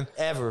flopping.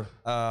 Ever.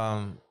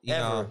 You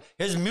know,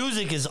 his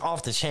music is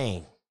off the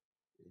chain.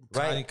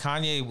 Right.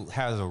 Kanye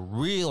has a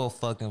real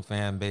fucking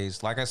fan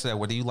base. Like I said,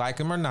 whether you like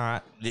him or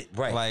not.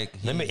 Right. Like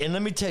let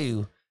me tell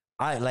you,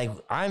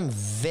 I'm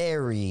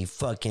very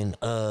fucking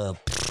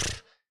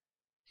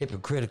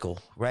hypocritical,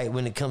 right?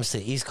 When it comes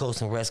to East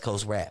Coast and West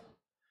Coast rap.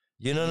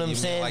 You know what I'm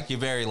saying? Like you're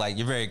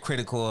very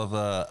critical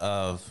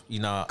of you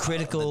know,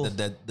 critical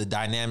the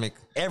dynamic,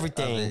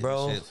 everything,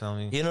 bro. Shit, feel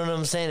me? You know what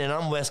I'm saying? And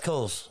I'm West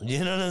Coast.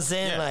 You know what I'm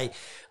saying? Yeah. Like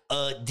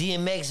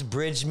DMX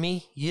bridged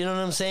me. You know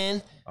what I'm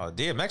saying? Oh,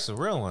 DMX is a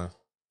real one.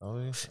 Oh,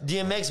 yeah.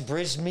 DMX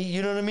bridged me.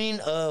 You know what I mean?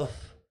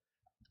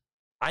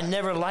 I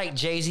never liked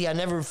Jay-Z. I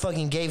never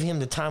fucking gave him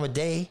the time of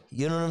day.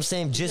 You know what I'm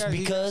saying? Just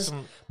because.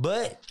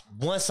 But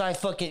once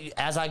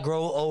as I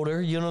grow older,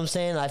 you know what I'm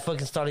saying? I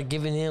fucking started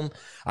giving him,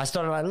 I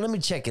started like, let me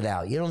check it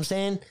out. You know what I'm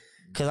saying?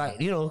 Cause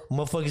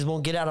motherfuckers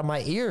won't get out of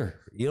my ear.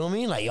 You know what I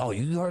mean? Like, oh,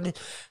 you heard it?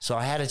 So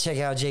I had to check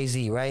out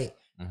Jay-Z, right?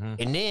 Mm-hmm.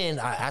 And then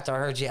after I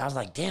heard Jay, I was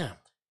like, damn,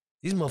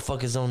 these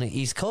motherfuckers on the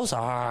East Coast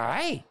are all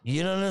right.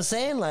 You know what I'm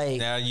saying? Like,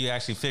 now you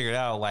actually figured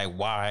out like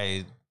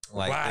why.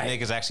 Like, the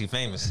nigga's actually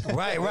famous.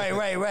 Right.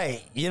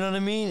 You know what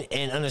I mean?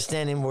 And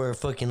understanding where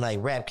fucking, like,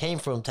 rap came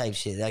from type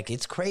shit. Like,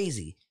 it's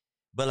crazy.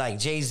 But, like,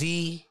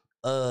 Jay-Z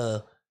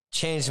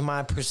changed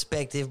my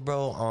perspective,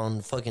 bro, on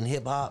fucking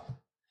hip-hop.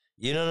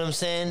 You know what I'm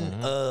saying?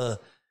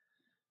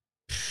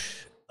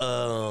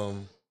 Mm-hmm.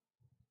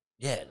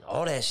 Yeah,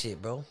 all that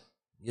shit, bro.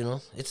 You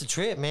know? It's a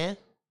trip, man.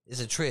 It's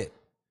a trip.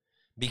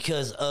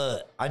 Because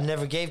I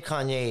never gave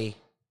Kanye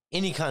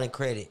any kind of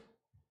credit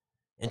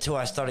until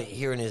I started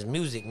hearing his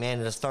music, man,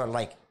 and I started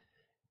like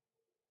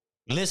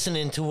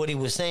listening to what he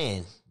was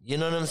saying. You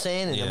know what I'm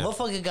saying? And the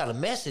motherfucker got a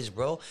message,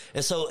 bro.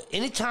 And so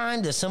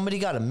anytime that somebody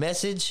got a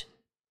message,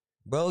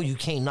 bro, you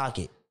can't knock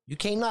it. You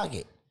can't knock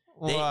it.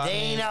 Well, they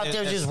ain't out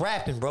there just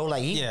rapping, bro.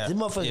 Like this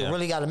motherfucker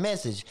really got a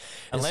message.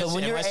 And unless, so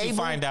when you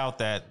find out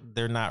that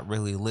they're not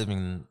really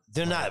living,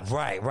 they're not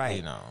right.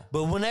 You know.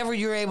 But whenever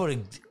you're able to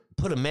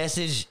put a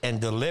message and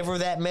deliver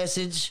that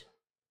message,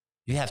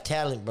 you have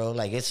talent, bro.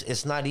 Like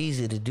it's not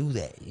easy to do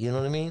that. You know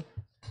what I mean?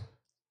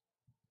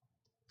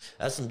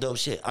 That's some dope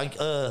shit. I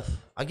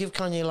give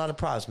Kanye a lot of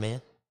props,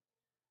 man.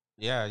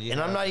 Yeah.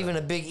 And I'm not even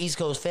a big East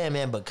Coast fan,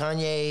 man, but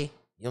Kanye, you know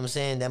what I'm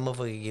saying? That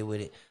motherfucker get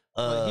with it.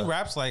 He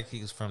raps like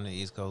he's from the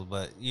East Coast,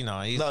 but you know,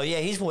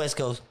 he's from West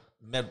Coast.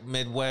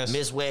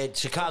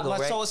 Midwest, Chicago,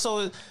 right? So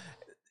it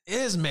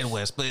is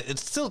Midwest, but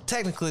it's still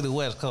technically the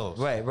West Coast.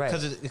 Right.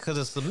 Because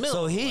it's the middle.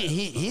 So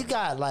he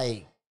got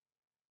like,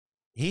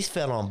 he's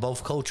fell on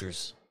both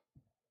cultures.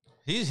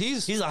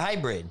 He's a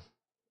hybrid.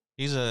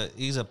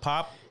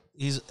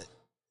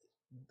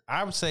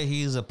 I would say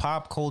he's a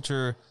pop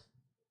culture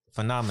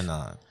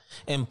phenomenon.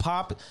 And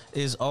pop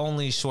is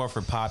only short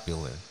for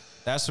popular.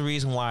 That's the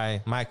reason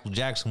why Michael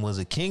Jackson was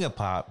a king of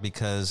pop,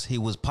 because he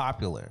was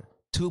popular.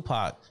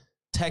 Tupac,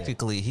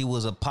 technically, he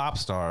was a pop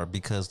star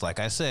because, like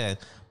I said,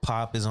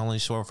 pop is only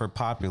short for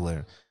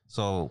popular.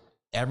 So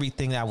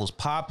everything that was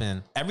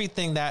popping,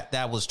 everything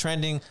that was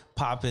trending,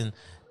 popping,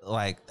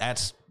 like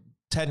that's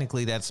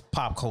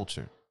pop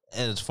culture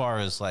as far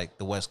as like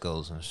the West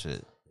goes and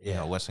shit. You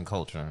know, Western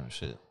culture and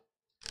shit.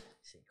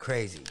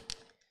 Crazy.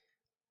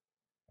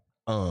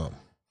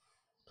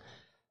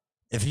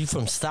 If you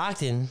from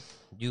Stockton,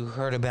 you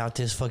heard about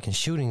this fucking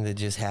shooting that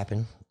just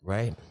happened,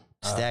 right?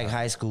 Stag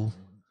High School.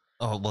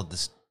 Oh well,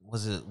 this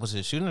was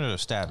it shooting or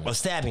stabbing? Oh,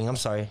 stabbing. I'm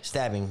sorry,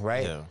 stabbing.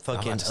 Right? Yeah.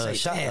 Fucking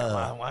shot.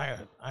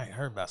 I ain't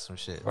heard about some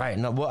shit. Right?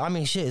 No. Well, I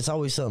mean, shit. It's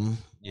always something,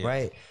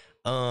 right?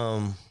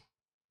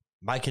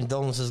 My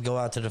condolences go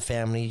out to the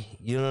family.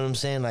 You know what I'm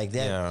saying? Like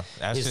that. Yeah,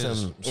 that's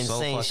some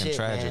insane so shit,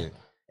 tragic. Man.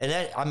 And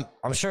that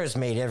I'm sure it's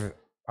made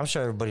I'm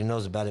sure everybody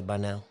knows about it by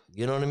now.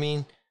 You know what I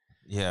mean?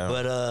 Yeah.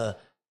 But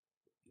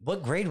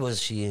what grade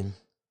was she in?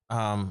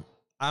 I'm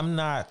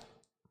not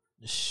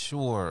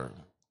sure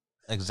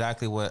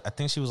exactly what. I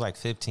think she was like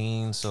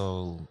 15,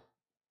 so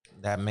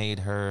that made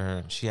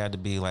her. She had to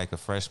be like a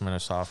freshman or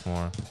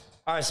sophomore.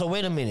 All right. So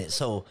wait a minute.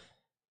 So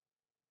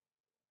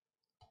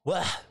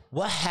what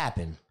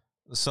happened?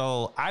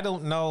 So I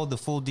don't know the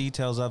full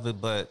details of it,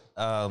 but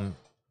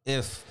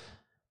if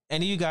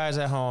any of you guys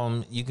at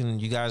home, you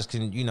guys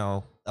can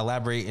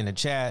elaborate in the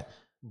chat.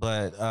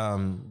 But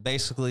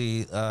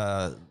basically,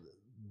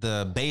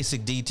 the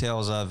basic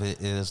details of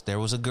it is there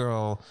was a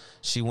girl.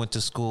 She went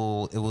to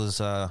school. It was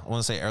I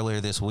want to say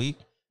earlier this week.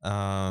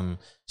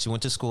 She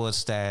went to school at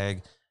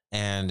Stag,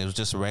 and it was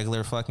just a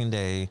regular fucking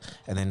day.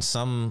 And then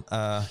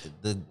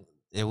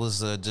it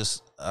was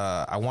just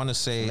I want to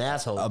say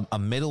a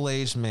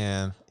middle-aged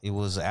man. It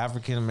was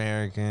African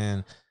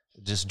American.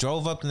 Just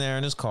drove up in there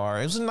in his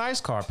car. It was a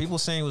nice car. People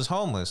saying he was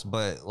homeless,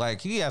 but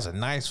like he has a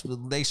nice.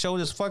 They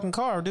showed his fucking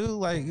car, dude.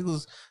 Like it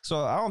was.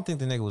 So I don't think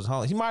the nigga was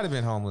homeless. He might have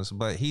been homeless,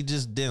 but he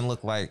just didn't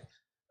look like.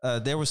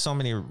 There were so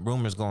many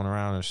rumors going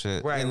around and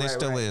shit, and there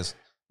still is.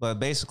 But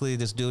basically,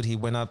 this dude, he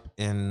went up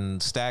in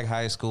Stag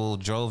High School,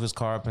 drove his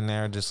car up in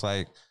there, just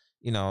like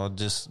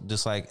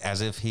just like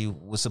as if he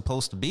was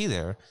supposed to be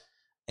there.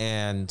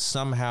 and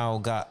somehow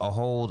got a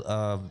hold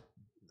of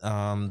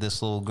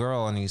this little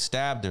girl, and he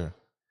stabbed her.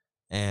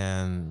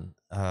 And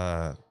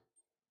I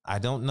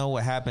don't know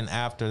what happened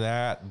after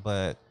that,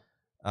 but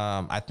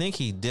I think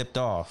he dipped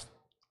off.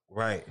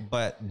 Right.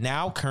 But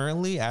now,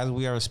 currently, as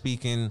we are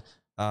speaking,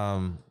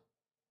 the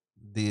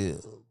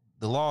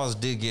laws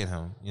did get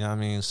him. You know what I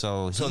mean?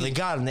 So they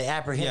got him. They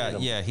apprehended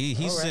him. Yeah.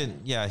 He's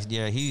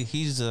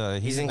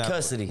right. he's in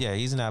custody. Yeah,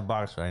 he's in that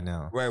box right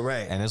now.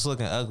 Right. And it's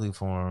looking ugly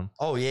for him.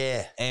 Oh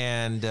yeah.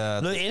 And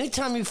look,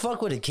 anytime you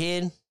fuck with a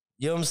kid,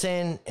 you know what I'm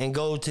saying, and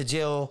go to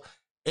jail,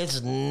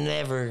 it's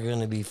never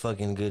gonna be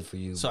fucking good for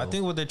you. So bro. I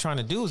think what they're trying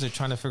to do is they're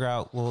trying to figure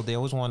out. Well, they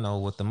always want to know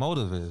what the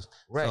motive is.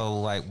 Right. So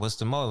like, what's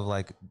the motive?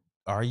 Like,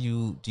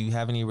 do you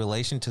have any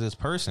relation to this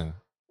person?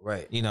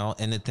 Right. You know,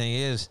 and the thing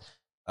is,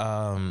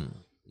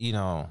 you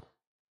know,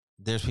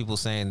 there's people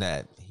saying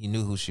that he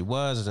knew who she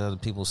was. There's other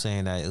people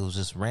saying that it was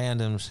just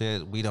random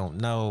shit. We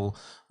don't know.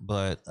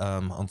 But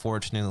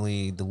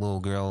unfortunately, the little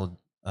girl,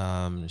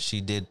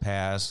 she did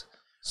pass.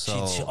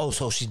 So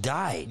so she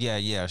died.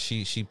 Yeah,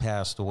 she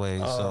passed away.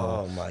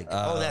 Oh my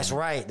god. That's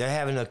right. They're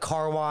having a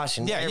car wash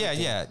and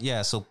everything.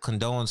 Yeah. So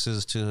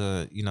condolences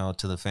to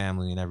to the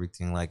family and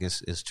everything. Like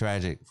it's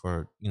tragic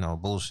for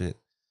bullshit.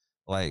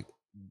 Like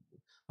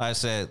I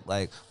said,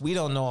 like we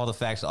don't know all the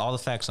facts. All the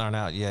facts aren't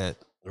out yet.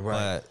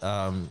 Right.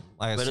 But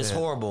it's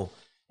horrible.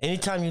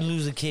 Anytime you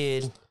lose a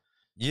kid,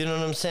 you know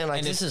what I'm saying?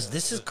 Like this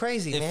is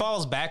crazy. It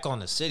falls back on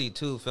the city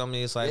too. Feel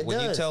me? It's like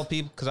when you tell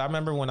people, because I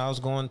remember when I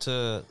was going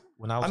to.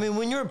 I mean,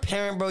 when you're a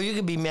parent, bro, you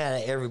can be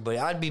mad at everybody.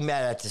 I'd be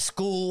mad at the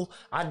school.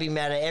 I'd be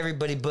mad at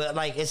everybody. But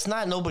like, it's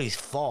not nobody's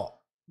fault.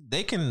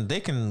 They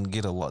can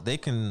get a lot. They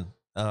can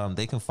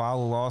file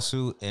a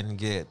lawsuit and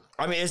get.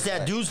 I mean, it's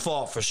that dude's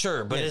fault for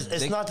sure, but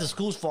it's not the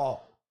school's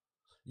fault.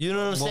 You know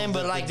what I'm saying?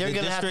 But like, they're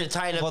gonna have to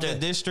tighten up. Well, the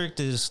district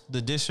is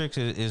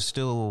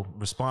still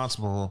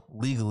responsible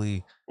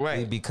legally,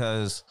 right?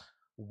 Because.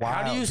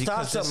 How do you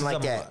stop something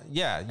like that?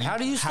 Yeah. How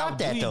do you stop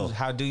that though?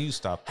 How do you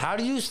stop that? How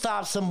do you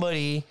stop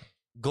somebody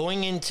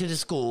going into the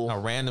school, a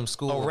random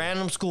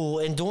school,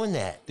 and doing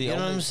that? You know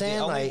what I'm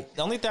saying?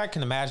 The only thing I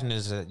can imagine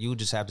is that you would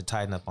just have to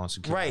tighten up on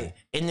security, right?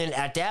 And then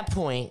at that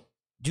point,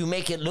 you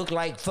make it look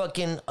like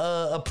fucking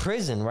a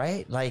prison,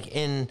 right? Like,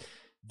 and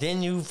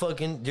then you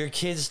fucking your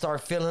kids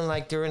start feeling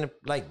like they're in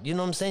you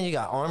know what I'm saying? You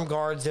got armed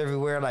guards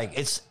everywhere. Like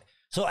it's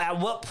so. At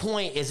what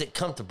point is it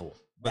comfortable?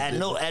 At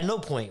no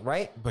point,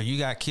 right? But you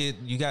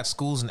got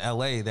schools in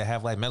LA that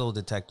have like metal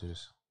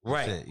detectors,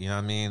 right? Shit, you know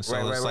what I mean?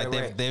 So it's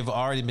like they've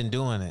already been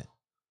doing it.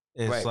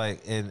 It's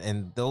like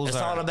and those it's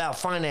all about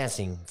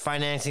financing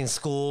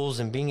schools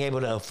and being able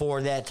to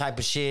afford that type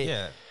of shit.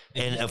 Yeah.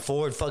 And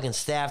afford fucking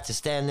staff to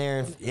stand there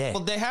and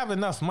Well, they have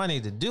enough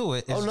money to do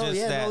it. It's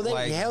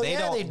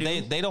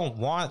they don't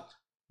want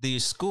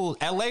these schools.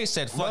 LA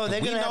said, "Fuck,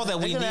 we know that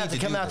we need to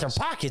come out their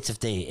pockets if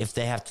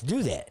they have to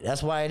do that."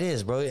 That's why it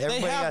is, bro.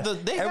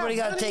 Everybody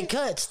got to take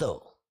cuts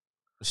though.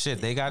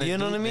 Shit, they got to. You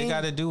know what I mean? They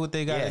got to do what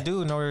they got to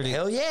do in order to.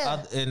 Hell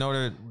yeah! They're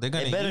gonna. They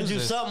better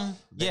do something.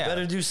 They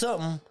better do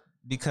something.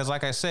 Because,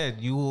 like I said,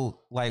 you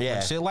will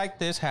when shit like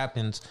this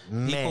happens,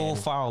 people will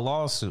file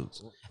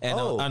lawsuits, and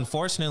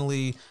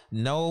unfortunately,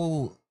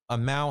 no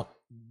amount.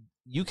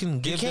 You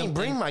can't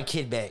bring my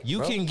kid back.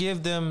 You can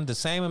give them the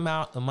same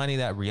amount of money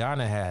that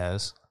Rihanna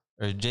has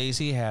or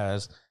Jay-Z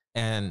has,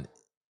 and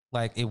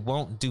like it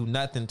won't do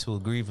nothing to a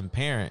grieving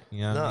parent.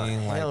 You know what I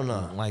mean? Like, hell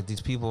no. Like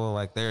these people,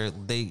 like they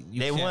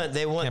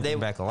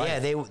want back alive. Yeah,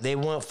 they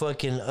want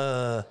fucking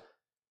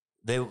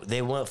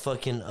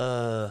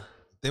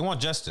they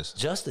want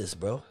justice,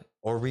 bro,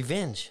 or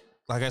revenge.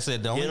 Like I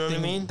said,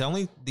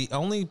 the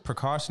only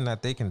precaution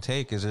that they can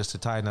take is just to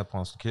tighten up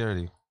on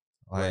security.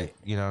 Like, right.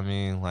 You know what I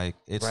mean? Like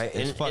it's right.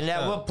 It's and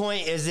at what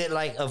point is it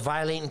like a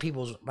violating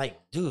people's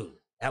dude?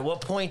 At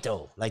what point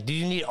though? Like, do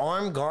you need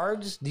armed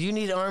guards? Do you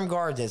need armed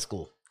guards at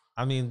school?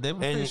 I mean, they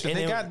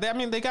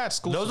got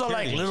school. Those are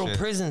like little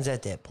prisons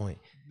at that point.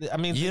 I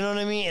mean, you know what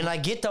I mean? And I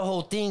get the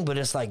whole thing, but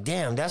it's like,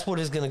 damn, that's what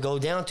it's gonna go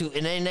down to.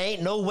 And then there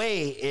ain't no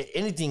way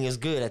anything is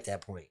good at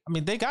that point. I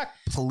mean, they got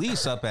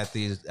police up at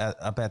these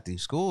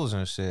schools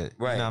and shit,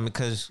 right? You know,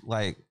 because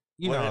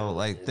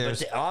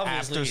there's obviously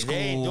after school, they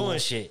ain't doing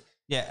shit.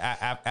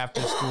 Yeah,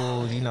 after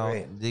school,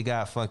 right. They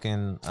got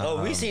fucking.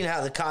 We seen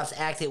how the cops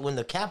acted when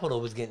the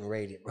Capitol was getting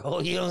raided, bro.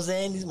 You know what I'm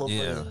saying? These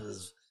motherfuckers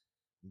was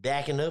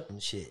backing up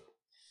and shit.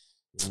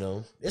 You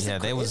know,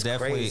 they was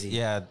definitely crazy.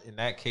 In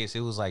that case,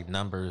 it was like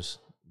numbers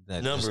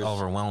that just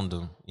overwhelmed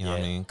them. You know what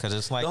I mean? Because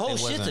it's like the whole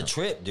shit's a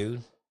trip,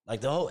 dude. Like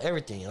the whole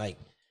everything. Like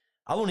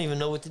I wouldn't even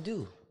know what to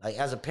do. Like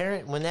as a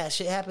parent, when that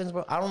shit happens,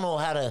 bro, I don't know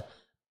how to.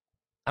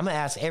 I'm gonna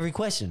ask every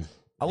question.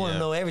 I want to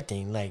know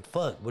everything. Like,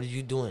 fuck, what are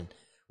you doing?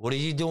 What are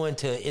you doing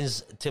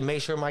to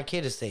make sure my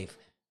kid is safe?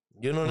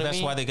 You know what I mean?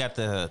 That's why they got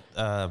the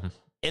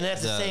and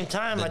at the same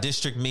time, the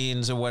district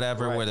meetings or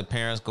whatever, where the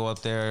parents go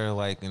up there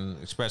like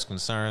and express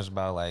concerns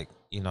about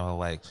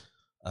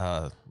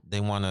they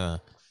want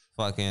to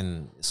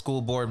fucking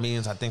school board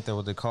meetings. I think that's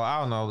what they call. I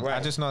don't know. Right.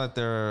 I just know that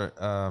they're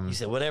you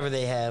said whatever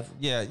they have.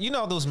 Yeah, you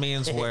know those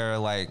meetings where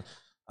like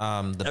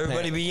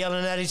Everybody be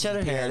yelling at each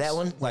other. Yeah, that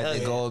one. Like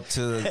they go up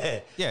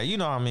to, yeah, you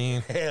know what I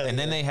mean. And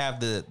then they have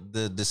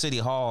the city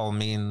hall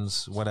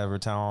meetings, whatever,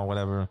 town hall,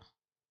 whatever,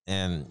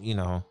 and you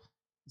know,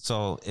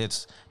 so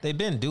they've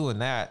been doing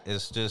that.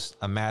 It's just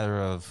a matter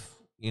of,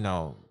 you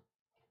know.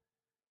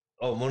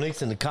 Oh,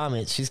 Monique's in the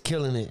comments. She's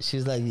killing it.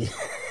 She's like,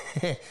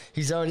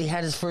 he's already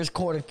had his first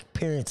court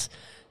appearance.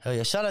 Hell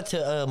yeah! Shout out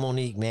to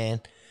Monique,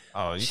 man.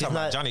 Oh, you talking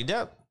about Johnny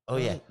Depp? Oh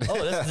yeah. Oh,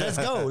 let's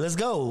go. Let's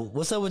go.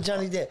 What's up with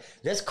Johnny Depp?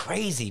 That's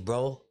crazy,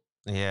 bro.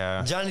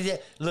 Yeah. Johnny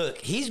Depp. Look,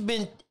 he's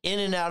been in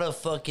and out of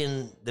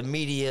fucking the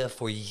media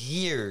for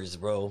years,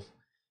 bro.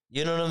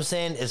 You know what I'm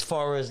saying? As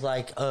far as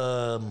like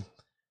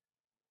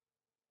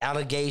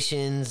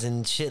allegations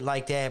and shit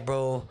like that,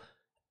 bro.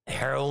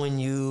 Heroin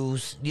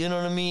use. You know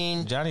what I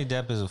mean? Johnny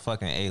Depp is a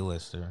fucking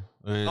A-lister.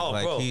 Oh,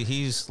 like, bro.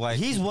 He's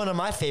one of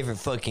my favorite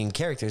fucking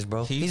characters,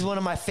 bro. He's one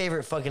of my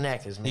favorite fucking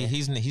actors, man.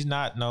 He's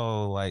not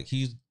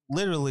he's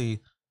literally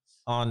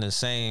on the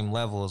same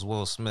level as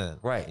Will Smith.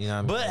 Right. You know what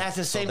I mean? But at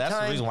the same time,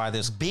 that's the reason why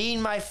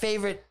being my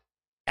favorite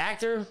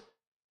actor,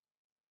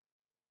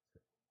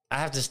 I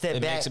have to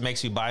step back. It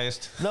makes you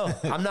biased? No,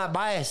 I'm not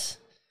biased.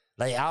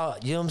 Like,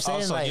 you know what I'm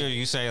saying? Also, like,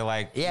 you say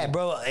like, yeah,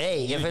 bro.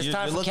 Hey, if it's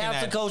time for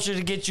cancel culture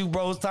to get you,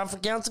 bro, it's time for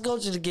cancel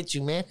culture to get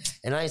you, man.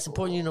 And I ain't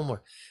supporting you no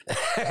more.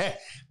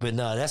 But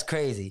no, that's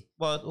crazy.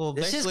 Well,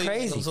 it's just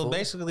crazy. So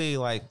basically,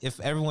 like, if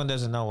everyone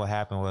doesn't know what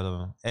happened with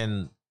him,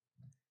 and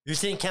you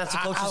think cancel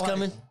culture's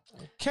coming?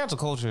 Cancel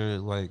culture,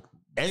 like,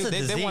 it's a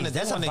disease.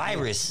 That's a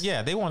virus.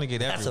 They want to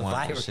get everyone.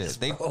 That's a virus.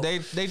 They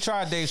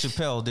tried Dave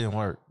Chappelle, didn't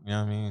work. You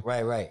know what I mean?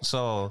 Right.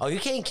 So, you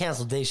can't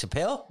cancel Dave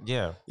Chappelle.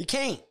 Yeah, you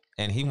can't.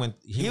 And he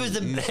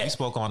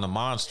spoke on the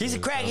monster. He's a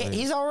crackhead.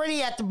 He's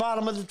already at the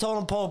bottom of the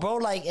totem pole, bro.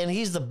 Like, and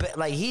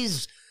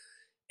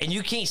and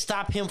you can't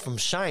stop him from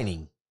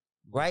shining,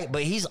 right?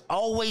 But he's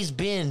always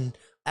been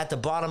at the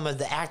bottom of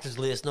the actors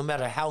list, no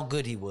matter how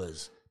good he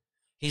was.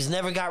 He's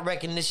never got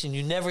recognition.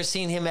 You never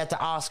seen him at the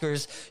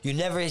Oscars. You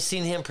never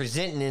seen him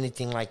presenting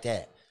anything like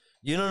that.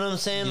 You know what I'm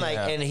saying? Yeah. Like,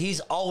 and he's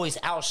always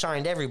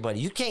outshined everybody.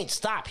 You can't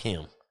stop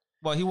him.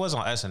 Well, he was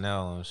on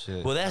SNL and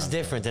shit. Well, that's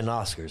different than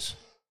Oscars.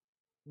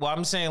 Well,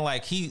 I'm saying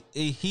like he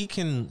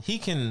can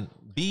be in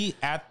the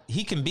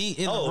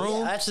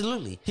room. Yeah,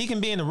 absolutely. He can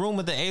be in the room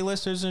with the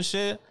A-listers and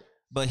shit,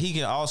 but he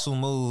can also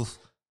move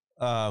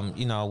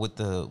you know, with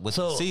the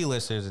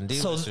C-listers and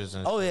D-listers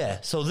and shit. Yeah.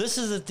 So this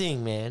is the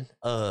thing, man.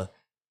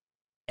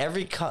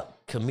 Every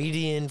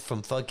comedian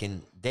from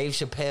fucking Dave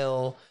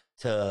Chappelle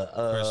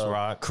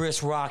to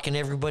Chris Rock and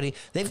everybody,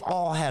 they've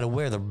all had to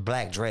wear the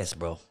black dress,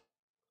 bro.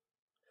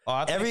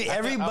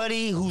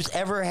 Everybody who's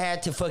ever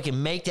had to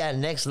fucking make that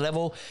next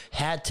level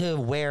had to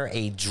wear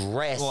a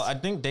dress. Well, I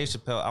don't think Dave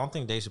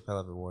Chappelle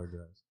ever wore a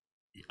dress.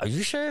 Are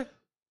you sure?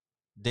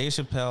 Dave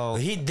Chappelle.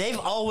 They've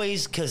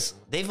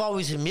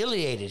always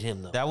humiliated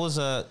him though. That was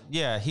a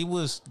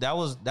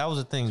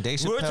thing. Dave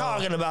Chappelle. We're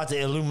talking about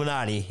the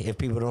Illuminati. If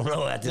people don't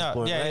know at this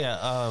point, right?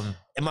 Yeah.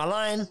 Am I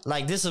lying?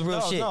 Like, this is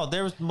real shit. No,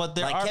 there are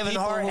Kevin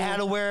Hart had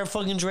to wear a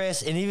fucking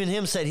dress, and even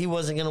him said he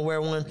wasn't gonna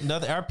wear one. No,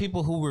 there are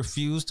people who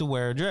refuse to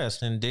wear a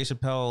dress, and Dave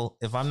Chappelle,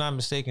 if I'm not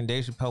mistaken,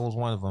 Dave Chappelle was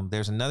one of them.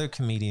 There's another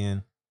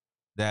comedian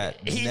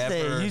that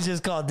said you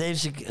just called Dave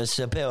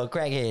Chappelle a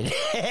crackhead.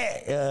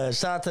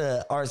 Shout out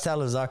to Art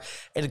Salazar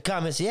in the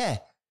comments. Yeah,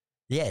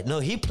 no,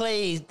 he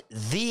played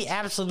the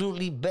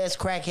absolutely best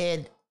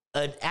crackhead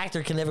an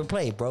actor can ever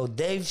play, bro.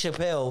 Dave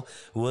Chappelle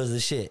was the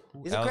shit.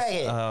 He's a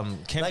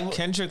crackhead.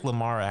 Kendrick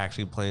Lamar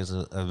actually plays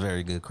a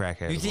very good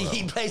crackhead. You think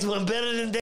he plays one better than Dave?